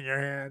dick in your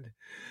hand.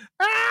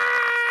 Ah!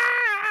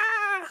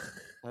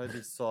 I would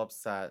be so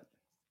upset.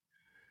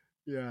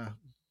 Yeah.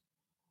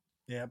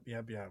 Yep.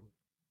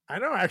 I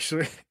know,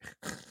 actually.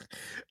 I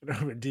know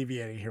we're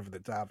deviating here from the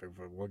topic,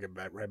 but we'll get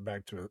right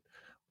back to it.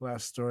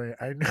 Last story.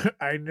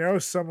 I know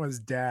someone's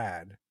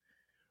dad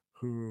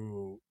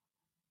who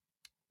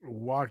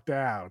walked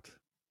out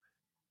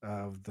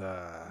of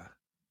the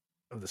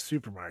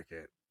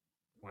supermarket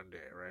one day,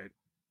 right?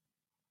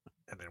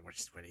 And then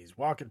when he's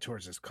walking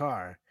towards his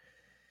car,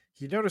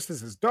 he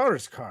notices his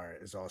daughter's car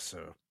is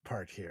also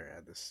parked here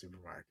at the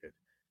supermarket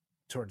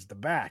towards the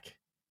back.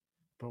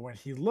 But when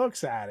he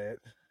looks at it,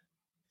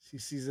 he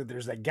sees that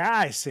there's a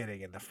guy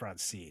sitting in the front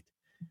seat.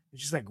 And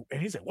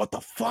he's like, what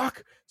the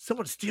fuck?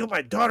 Someone steal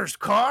my daughter's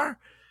car?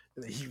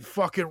 And he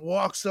fucking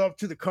walks up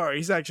to the car.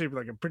 He's actually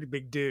like a pretty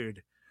big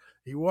dude.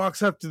 He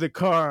walks up to the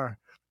car,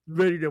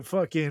 ready to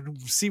fucking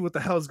see what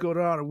the hell's going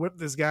on and whip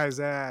this guy's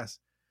ass.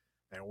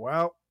 And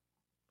well,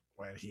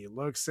 when he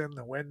looks in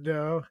the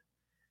window,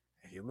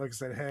 he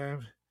looks at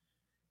him,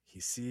 he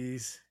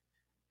sees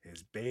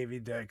his baby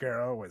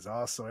girl was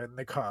also in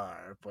the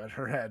car, but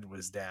her head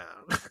was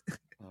down.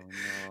 Oh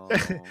no.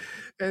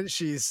 And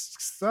she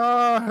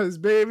saw his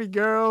baby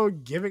girl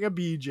giving a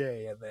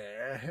BJ in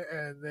there.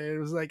 And there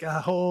was like a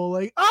whole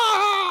like,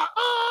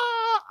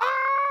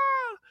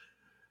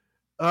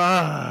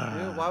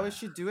 Dude, why would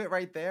she do it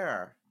right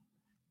there?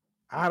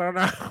 I don't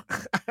know.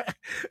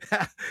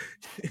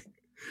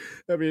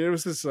 I mean, it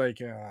was just like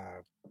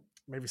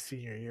maybe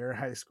senior year of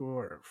high school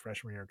or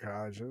freshman year of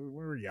college. We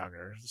were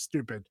younger.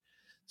 Stupid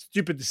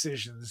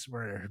decisions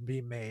were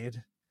being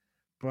made.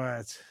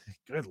 But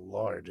good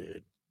Lord,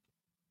 dude.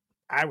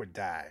 I would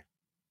die.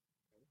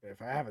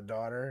 If I have a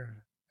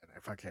daughter and I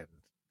fucking...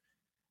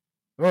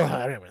 Oh,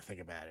 I don't even think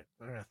about it.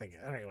 I don't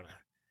even want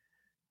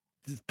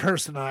to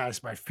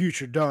personalize my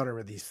future daughter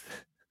with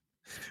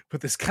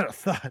this kind of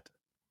thought.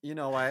 You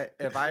know what?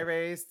 If I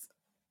raised...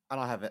 I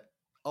don't have it.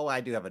 Oh,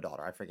 I do have a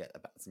daughter. I forget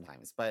about it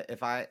sometimes. But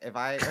if I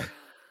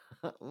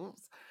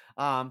oops.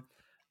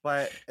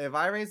 But if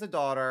I raised a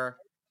daughter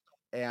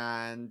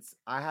and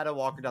I had to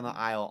walk her down the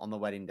aisle on the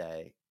wedding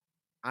day,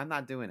 I'm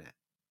not doing it.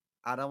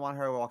 I don't want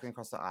her walking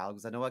across the aisle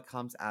because I know what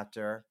comes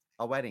after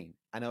a wedding.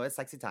 I know it's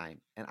sexy time,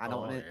 and I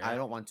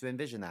don't want to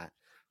envision that.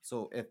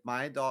 So if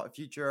my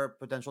future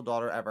potential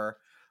daughter ever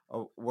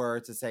were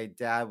to say,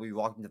 "Dad, we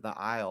walked into the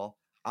aisle,"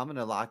 I'm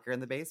gonna lock her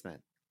in the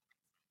basement.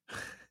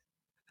 I'm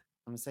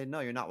gonna say, "No,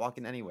 you're not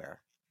walking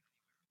anywhere.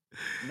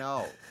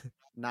 No,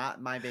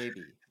 not my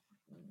baby."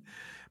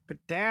 But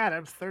Dad,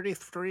 I'm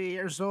 33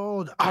 years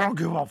old. I don't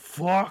give a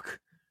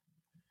fuck.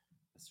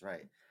 That's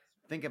right.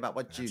 Think about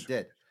what you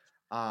did.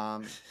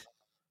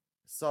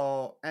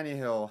 So,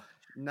 anywho,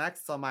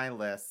 next on my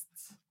list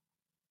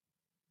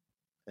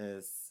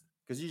is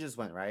because you just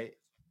went, right?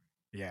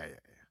 Yeah.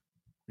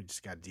 We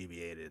just got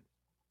deviated.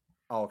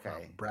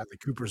 Okay. Bradley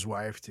Cooper's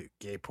wife to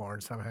gay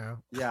porn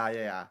somehow.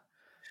 Yeah.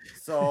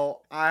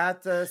 So I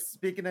had to.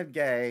 Speaking of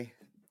gay,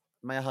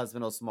 my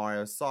husband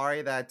Osmario.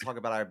 Sorry that I talk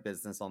about our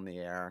business on the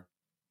air.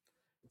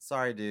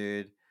 Sorry,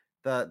 dude.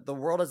 The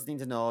world doesn't need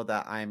to know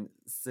that I'm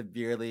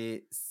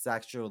severely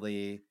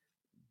sexually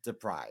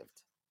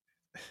deprived.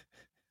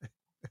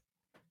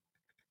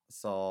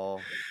 So,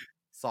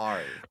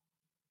 sorry.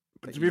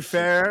 But to be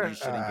fair, you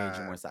should engage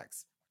in more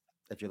sex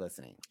if you're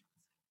listening.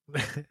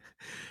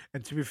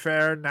 And to be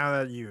fair, now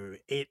that you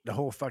ate the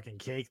whole fucking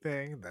cake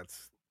thing,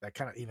 that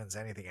kind of evens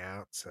anything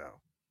out. So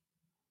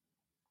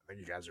I think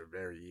you guys are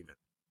very even.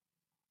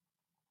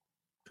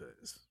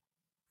 Because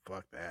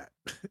fuck that.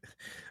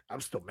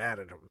 I'm still mad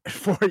at him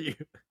for you.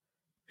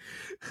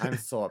 I'm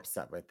so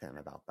upset with him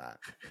about that.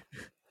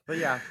 But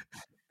yeah,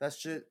 that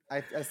shit.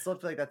 I still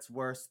feel like that's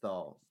worse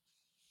though.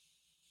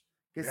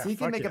 Because he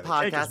can make a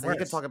podcast and he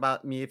can talk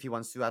about me if he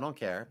wants to. I don't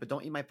care. But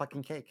don't eat my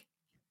fucking cake.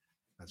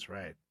 That's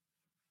right.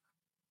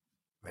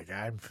 Like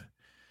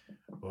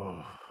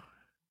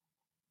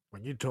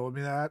when you told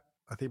me that,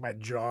 I think my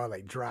jaw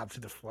like dropped to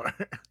the floor.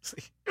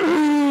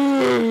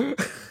 I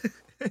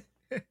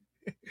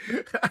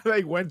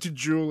like went to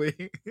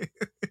Julie.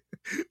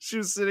 She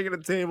was sitting at a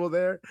table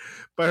there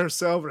by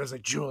herself, and I was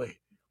like, Julie,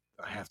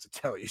 I have to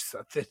tell you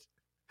something.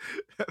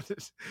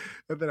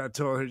 And then I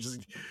told her, it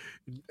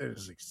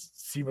was like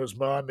Simo's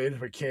mom made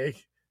her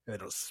cake, and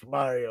then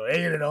Mario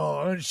ate it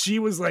all, and she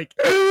was like,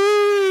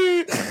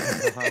 it's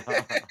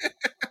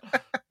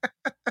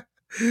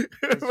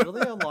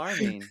really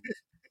alarming.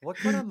 What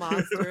kind of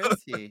monster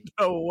is he?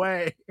 No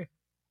way.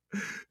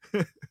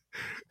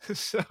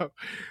 So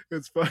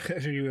it's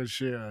funny.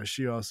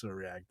 She also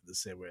reacted the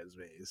same way as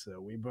me. So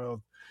we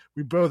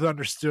both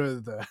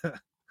understood the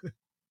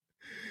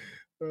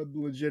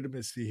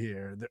legitimacy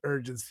here, the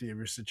urgency of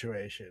your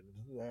situation.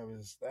 That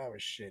was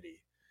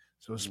shitty.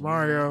 So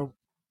Mario,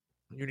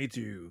 you need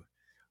to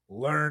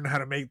learn how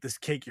to make this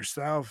cake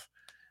yourself,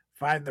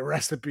 find the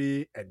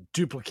recipe, and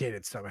duplicate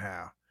it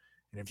somehow.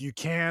 And if you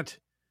can't,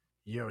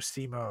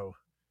 Simo,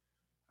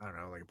 I don't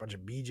know, like a bunch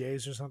of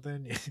BJs or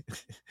something.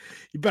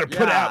 You better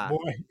put out,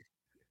 boy.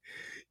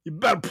 You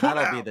better put out.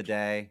 That'll be the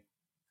day.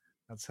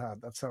 That's how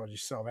you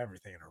solve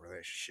everything in a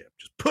relationship.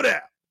 Just put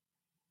out.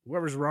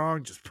 Whoever's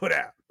wrong, just put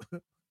out.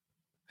 But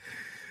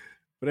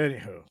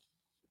anywho,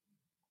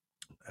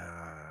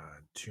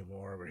 2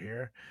 more over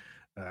here.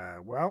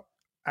 Well,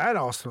 I'd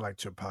also like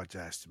to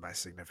apologize to my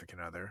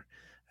significant other,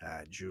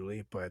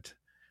 Julie, but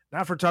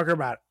not for talking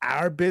about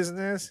our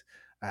business,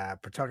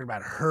 for talking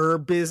about her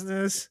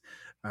business,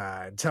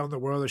 and telling the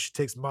world that she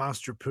takes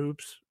monster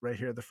poops right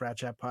here at the Frat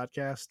Chat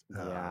podcast.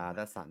 Yeah,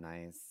 that's not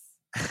nice.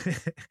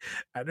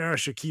 I know I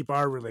should keep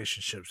our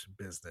relationships and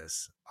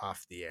business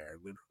off the air,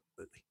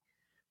 literally,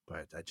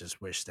 but I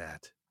just wish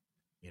that,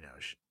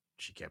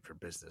 she kept her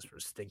business from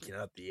stinking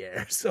out the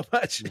air so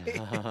much.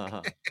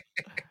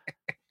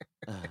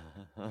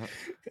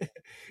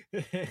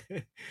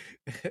 It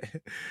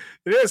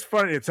is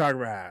funny to talk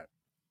about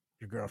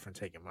your girlfriend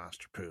taking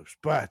monster poops,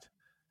 but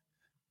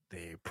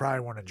they probably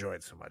won't enjoy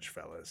it so much,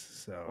 fellas.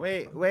 So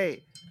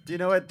wait. Do you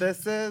know what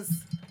this is?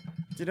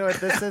 Do you know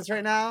what this is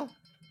right now?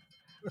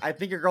 I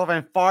think your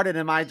girlfriend farted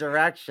in my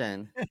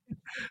direction.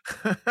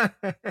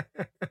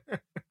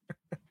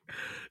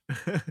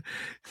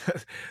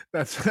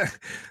 That's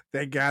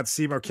thank God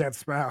Simo can't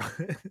smell.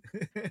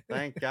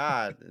 Thank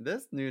God.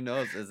 This new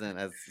nose isn't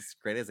as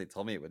great as they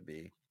told me it would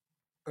be.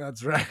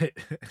 That's right.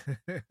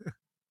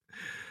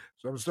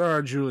 So I'm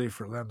sorry, Julie,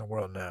 for letting the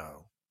world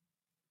know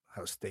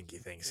how stinky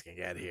things can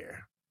get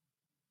here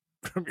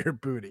from your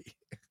booty.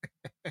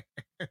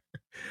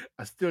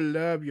 I still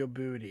love your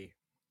booty.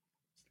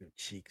 Little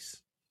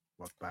cheeks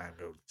walk by and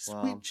go,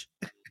 switch.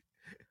 Well,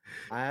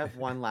 I have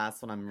one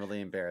last one. I'm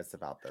really embarrassed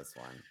about this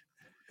one.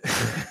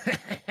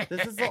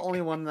 This is the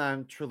only one that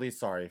I'm truly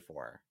sorry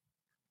for.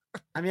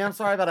 I mean, I'm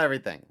sorry about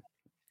everything.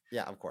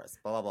 Yeah, of course.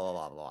 Blah, blah,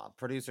 blah, blah, blah.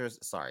 Producers,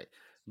 sorry.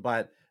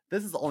 But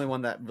this is the only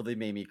one that really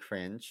made me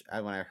cringe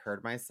when I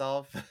heard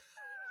myself.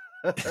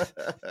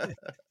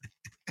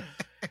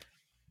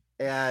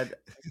 And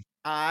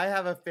I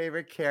have a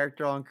favorite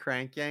character on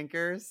Crank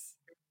Yankers.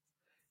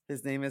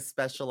 His name is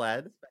Special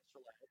Ed.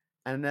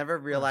 I never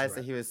realized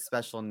that he was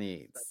special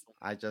needs.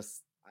 I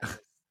just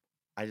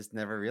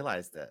never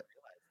realized it.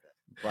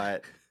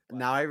 But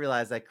now I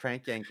realize that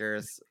Crank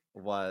Yankers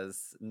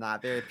was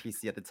not very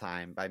PC at the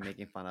time by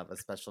making fun of a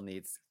special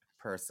needs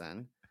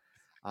person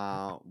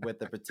with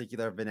the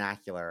particular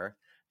vernacular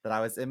that I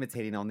was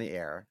imitating on the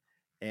air.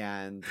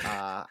 And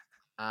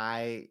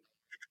I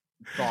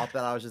thought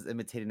that I was just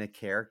imitating a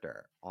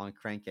character on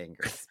Crank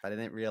Yankers, but I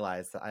didn't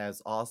realize that I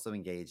was also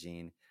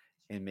engaging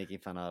in making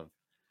fun of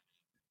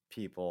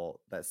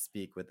people that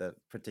speak with a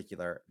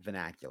particular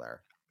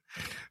vernacular.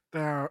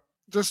 Now,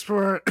 just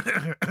for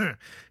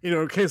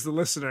in case the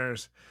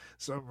listeners,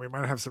 so we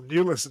might have some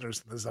new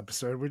listeners in this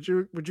episode, would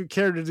you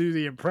care to do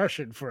the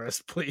impression for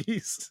us,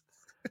 please?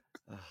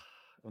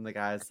 When the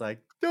guy's like,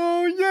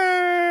 "Oh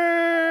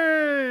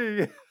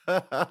yay!" and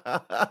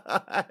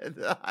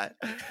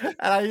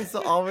I used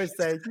to always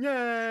say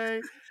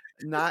 "yay,"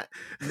 not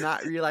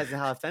realizing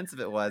how offensive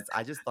it was.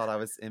 I just thought I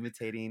was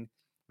imitating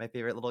my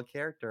favorite little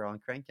character on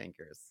Crank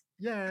Yankers.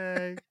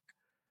 Yay!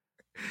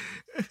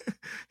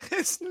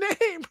 His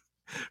name,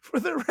 for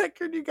the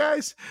record, you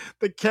guys,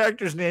 the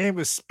character's name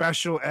was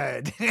Special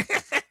Ed.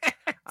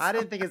 I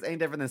didn't think it's any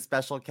different than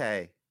Special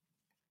K.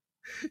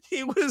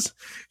 He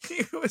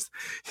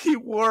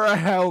wore a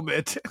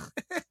helmet.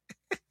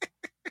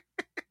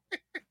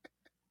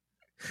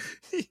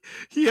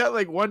 he had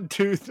like one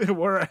tooth and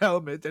wore a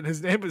helmet, and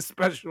his name was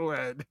Special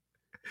Ed.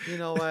 You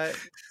know what?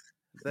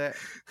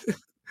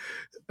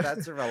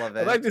 That's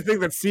irrelevant. I like to think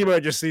that Simo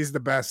just sees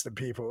the best in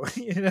people.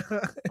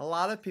 A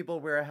lot of people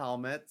wear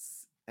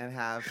helmets and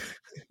have.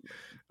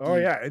 Oh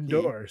yeah,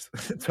 indoors,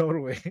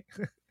 totally.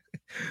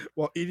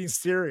 While eating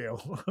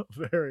cereal,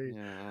 very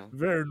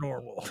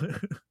normal.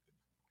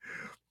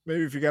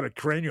 Maybe if you got a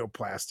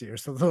cranioplasty or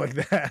something like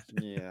that.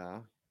 Yeah.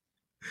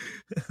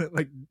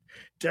 Like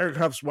Derek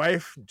Huff's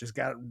wife just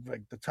got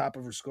like the top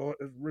of her skull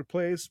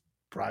replaced.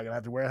 Probably gonna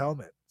have to wear a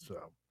helmet.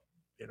 So,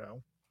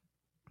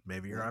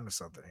 maybe you're onto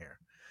something here.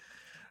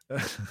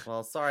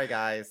 Well, sorry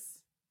guys.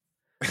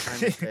 My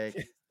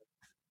mistake.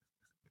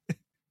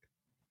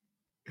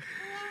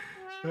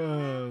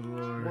 Oh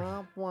Lord.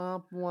 Womp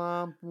womp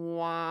womp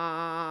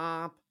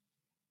womp.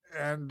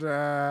 And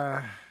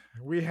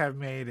we have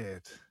made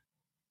it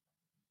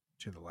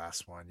to the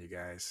last one, you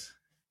guys.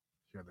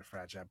 Here on the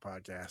Frat Chat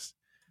podcast.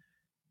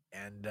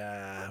 And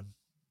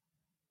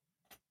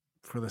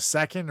for the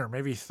second or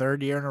maybe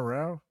third year in a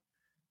row,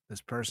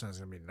 this person is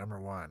gonna be number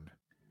 1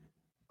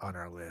 on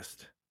our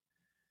list.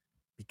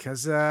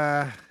 Because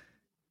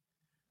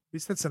we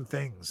said some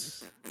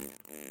things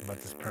about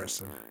this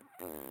person.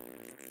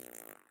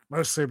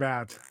 Mostly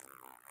about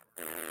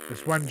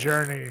this one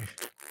journey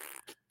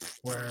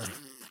where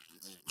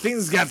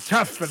things got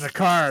tough in a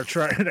car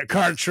trip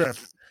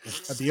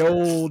at the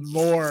old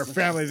Moore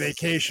family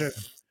vacation.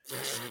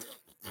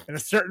 And a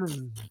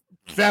certain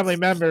family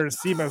member in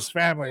Simo's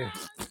family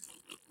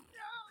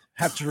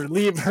had to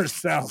relieve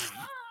herself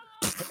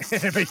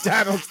in a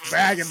McDonald's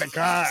bag in the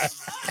car.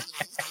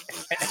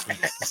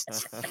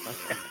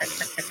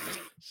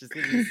 She's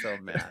gonna be so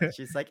mad.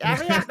 She's like,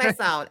 every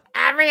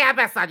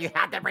episode you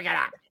have to bring it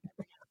up.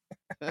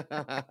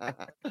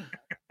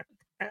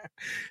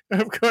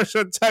 Of course,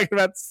 I'm talking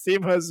about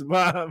Seema's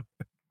mom.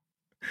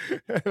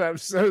 And I'm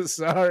so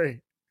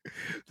sorry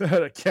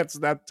that I kept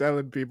not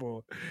telling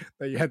people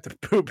that you had to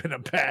poop in a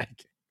bag.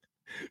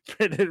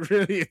 But it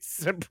really is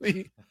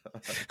simply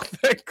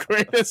the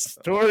greatest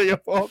story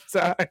of all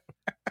time.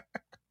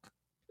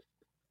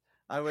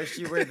 I wish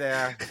you were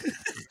there.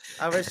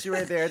 I wish you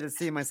were there to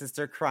see my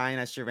sister crying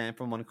as she ran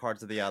from one car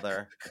to the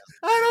other.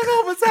 I don't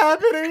know what's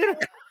happening.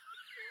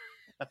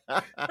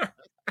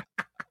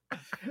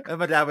 And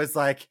my dad was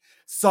like,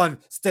 son,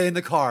 stay in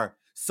the car.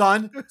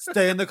 Son,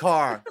 stay in the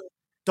car.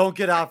 Don't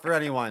get out for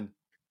anyone.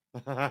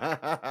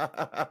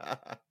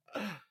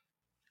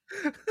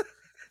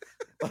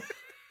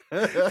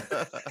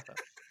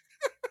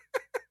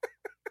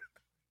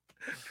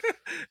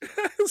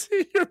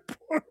 See your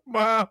poor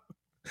mom.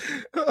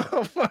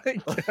 Oh my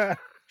god.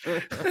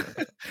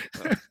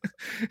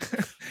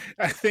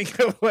 I think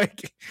of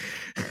like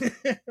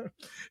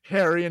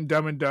Harry and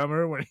Dumb and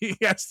Dumber when he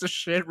has to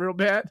shit real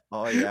bad.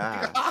 Oh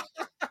yeah.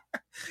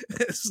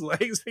 His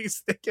legs be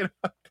sticking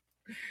up.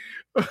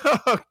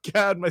 Oh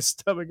god, my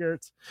stomach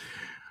hurts.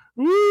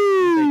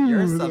 Woo!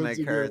 Your stomach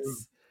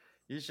hurts.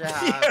 You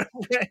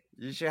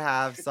should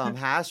have some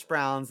hash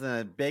browns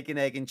and a bacon,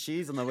 egg, and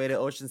cheese on the way to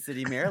Ocean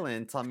City,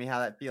 Maryland. Tell me how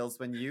that feels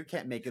when you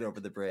can't make it over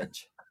the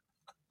bridge.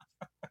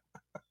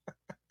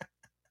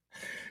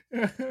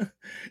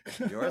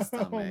 Your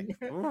stomach.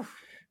 Oof.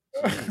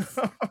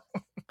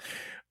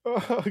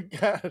 Oh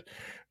god.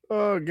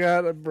 Oh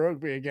god, it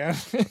broke me again.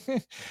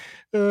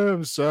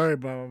 I'm sorry,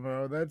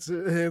 Mama. It's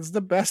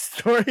the best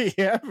story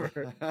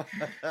ever.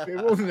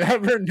 It will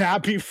never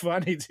not be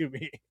funny to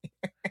me.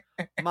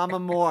 Mama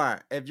Moore,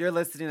 if you're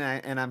listening,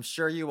 and I'm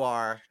sure you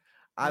are,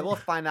 I will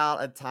find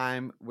out a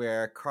time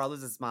where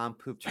Carlos's mom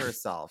pooped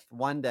herself.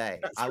 One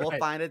day, I will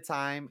find a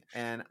time,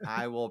 and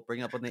I will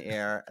bring up on the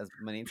air as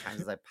many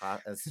times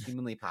as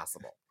humanly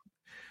possible.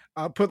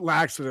 I'll put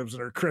laxatives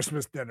in her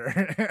Christmas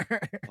dinner.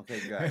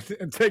 Okay, good.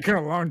 And take her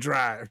a long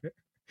drive,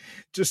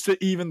 just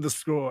to even the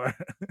score.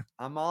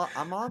 I'm all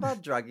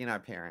about drugging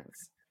our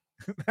parents.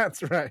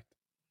 That's right.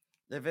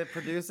 If it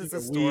produces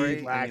a story,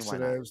 weed,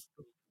 laxatives,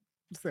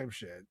 same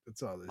shit.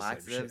 It's all the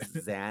laxatives,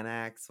 same shit.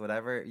 Xanax,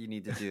 whatever you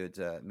need to do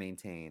to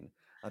maintain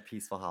a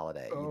peaceful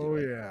holiday. Oh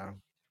yeah,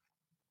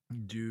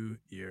 do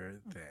your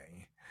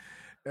thing.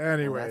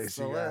 Anyways,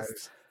 you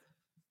guys,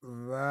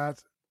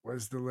 that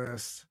was the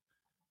list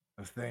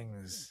of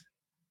things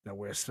that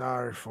we're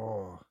sorry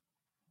for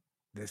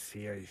this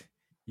year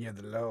of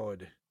the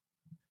Lord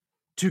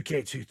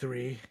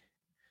 2K23,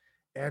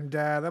 and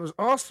that was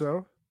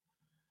also,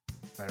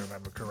 if I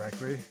remember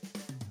correctly,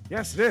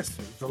 yes, it is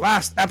the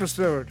last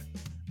episode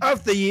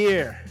of the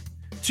year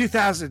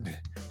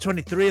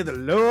 2023 of the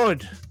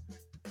Lord,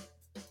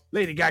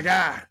 Lady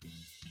Gaga.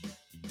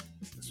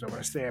 So I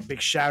want to say a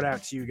big shout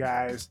out to you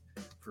guys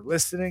for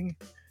listening.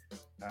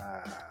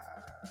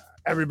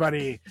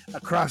 Everybody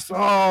across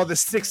all the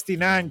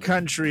 69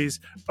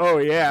 countries, oh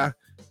yeah,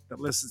 that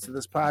listens to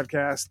this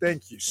podcast.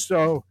 Thank you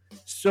so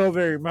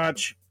very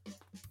much.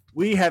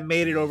 We have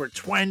made it over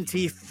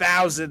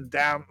 20,000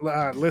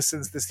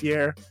 listens this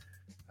year.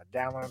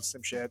 Download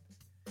some shit.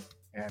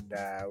 And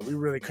we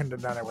really couldn't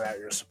have done it without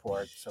your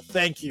support. So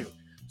thank you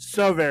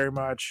so very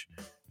much.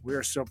 We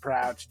are so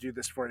proud to do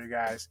this for you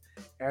guys.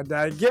 And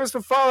give us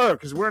a follow,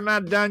 because we're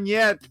not done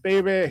yet,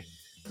 baby.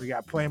 We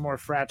got plenty more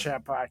Frat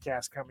Chat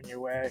podcasts coming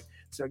your way.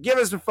 So give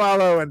us a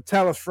follow and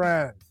tell a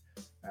friend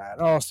at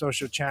all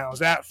social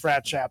channels at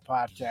Frat Chat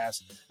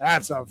Podcast.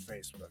 That's on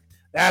Facebook.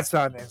 That's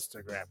on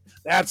Instagram.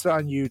 That's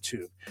on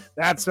YouTube.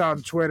 That's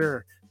on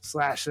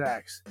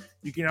Twitter/X.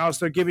 You can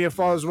also give me a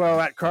follow as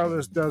well at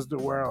Carlos Does the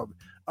World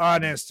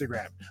on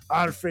Instagram,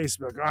 on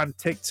Facebook, on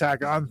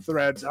TikTok, on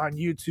Threads, on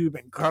YouTube,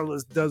 and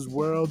Carlos Does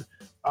World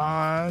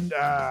on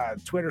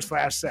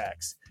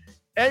Twitter/X.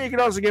 And you can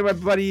also give my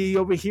buddy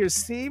over here,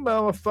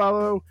 Simo, a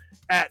follow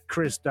at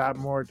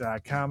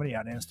chris.moore.comedy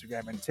on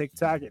Instagram and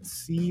TikTok, and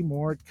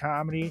Seymour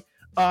Comedy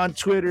on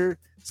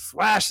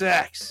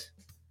Twitter/X.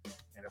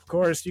 And of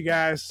course, you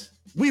guys,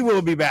 we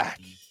will be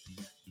back.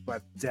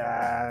 But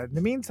in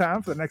the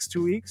meantime, for the next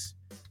 2 weeks,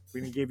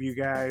 we're going to give you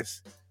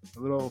guys a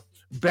little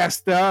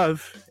best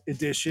of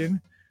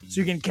edition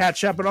so you can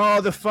catch up on all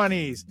the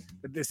funnies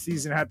that this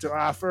season had to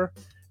offer.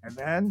 And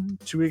then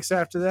 2 weeks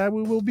after that,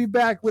 we will be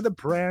back with a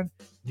brand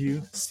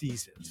new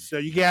season. So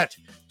you get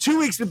 2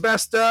 weeks of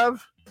best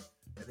of,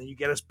 and then you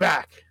get us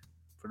back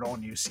for an all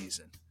new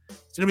season.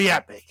 It's going to be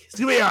epic. It's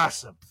going to be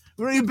awesome.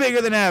 We're going to be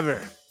bigger than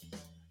ever.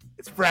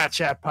 It's Frat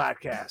Chat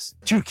Podcast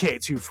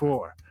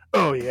 2K24.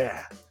 Oh,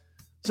 yeah.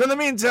 So in the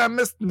meantime,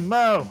 Mr.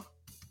 Mo,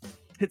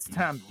 it's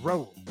time to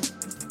roll.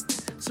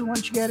 So why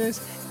don't you get us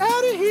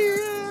out of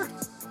here?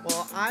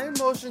 Well, I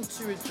motion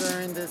to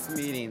adjourn this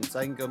meeting so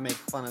I can go make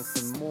fun of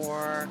some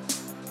more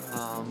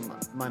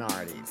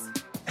minorities.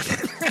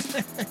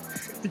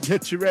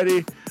 Get you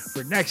ready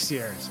for next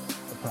year's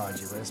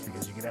apology list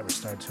because you can never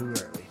start too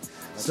early.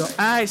 So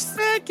I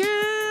second.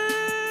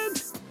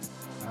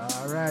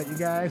 All right, you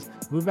guys.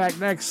 We'll be back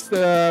next.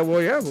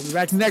 We'll be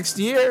back next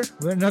year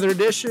with another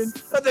edition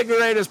of the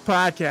greatest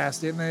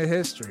podcast in the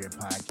history of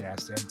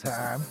podcasting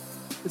time.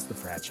 It's the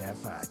Frat Chat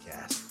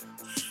Podcast.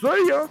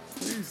 See ya.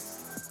 Peace.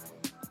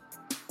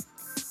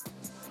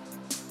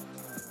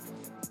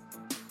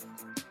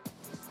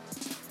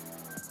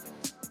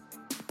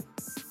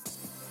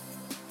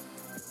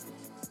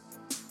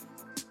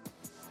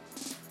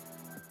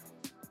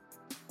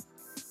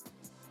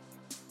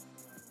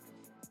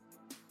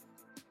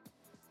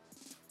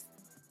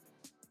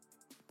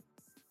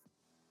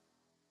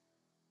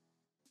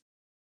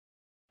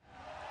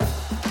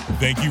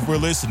 Thank you for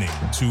listening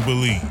to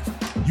Believe.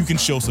 You can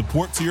show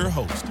support to your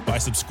host by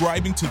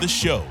subscribing to the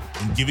show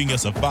and giving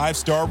us a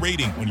 5-star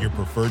rating on your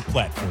preferred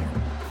platform.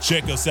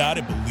 Check us out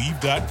at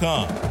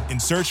Believe.com and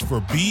search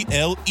for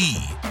BLEAV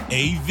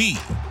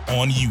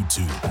on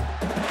YouTube.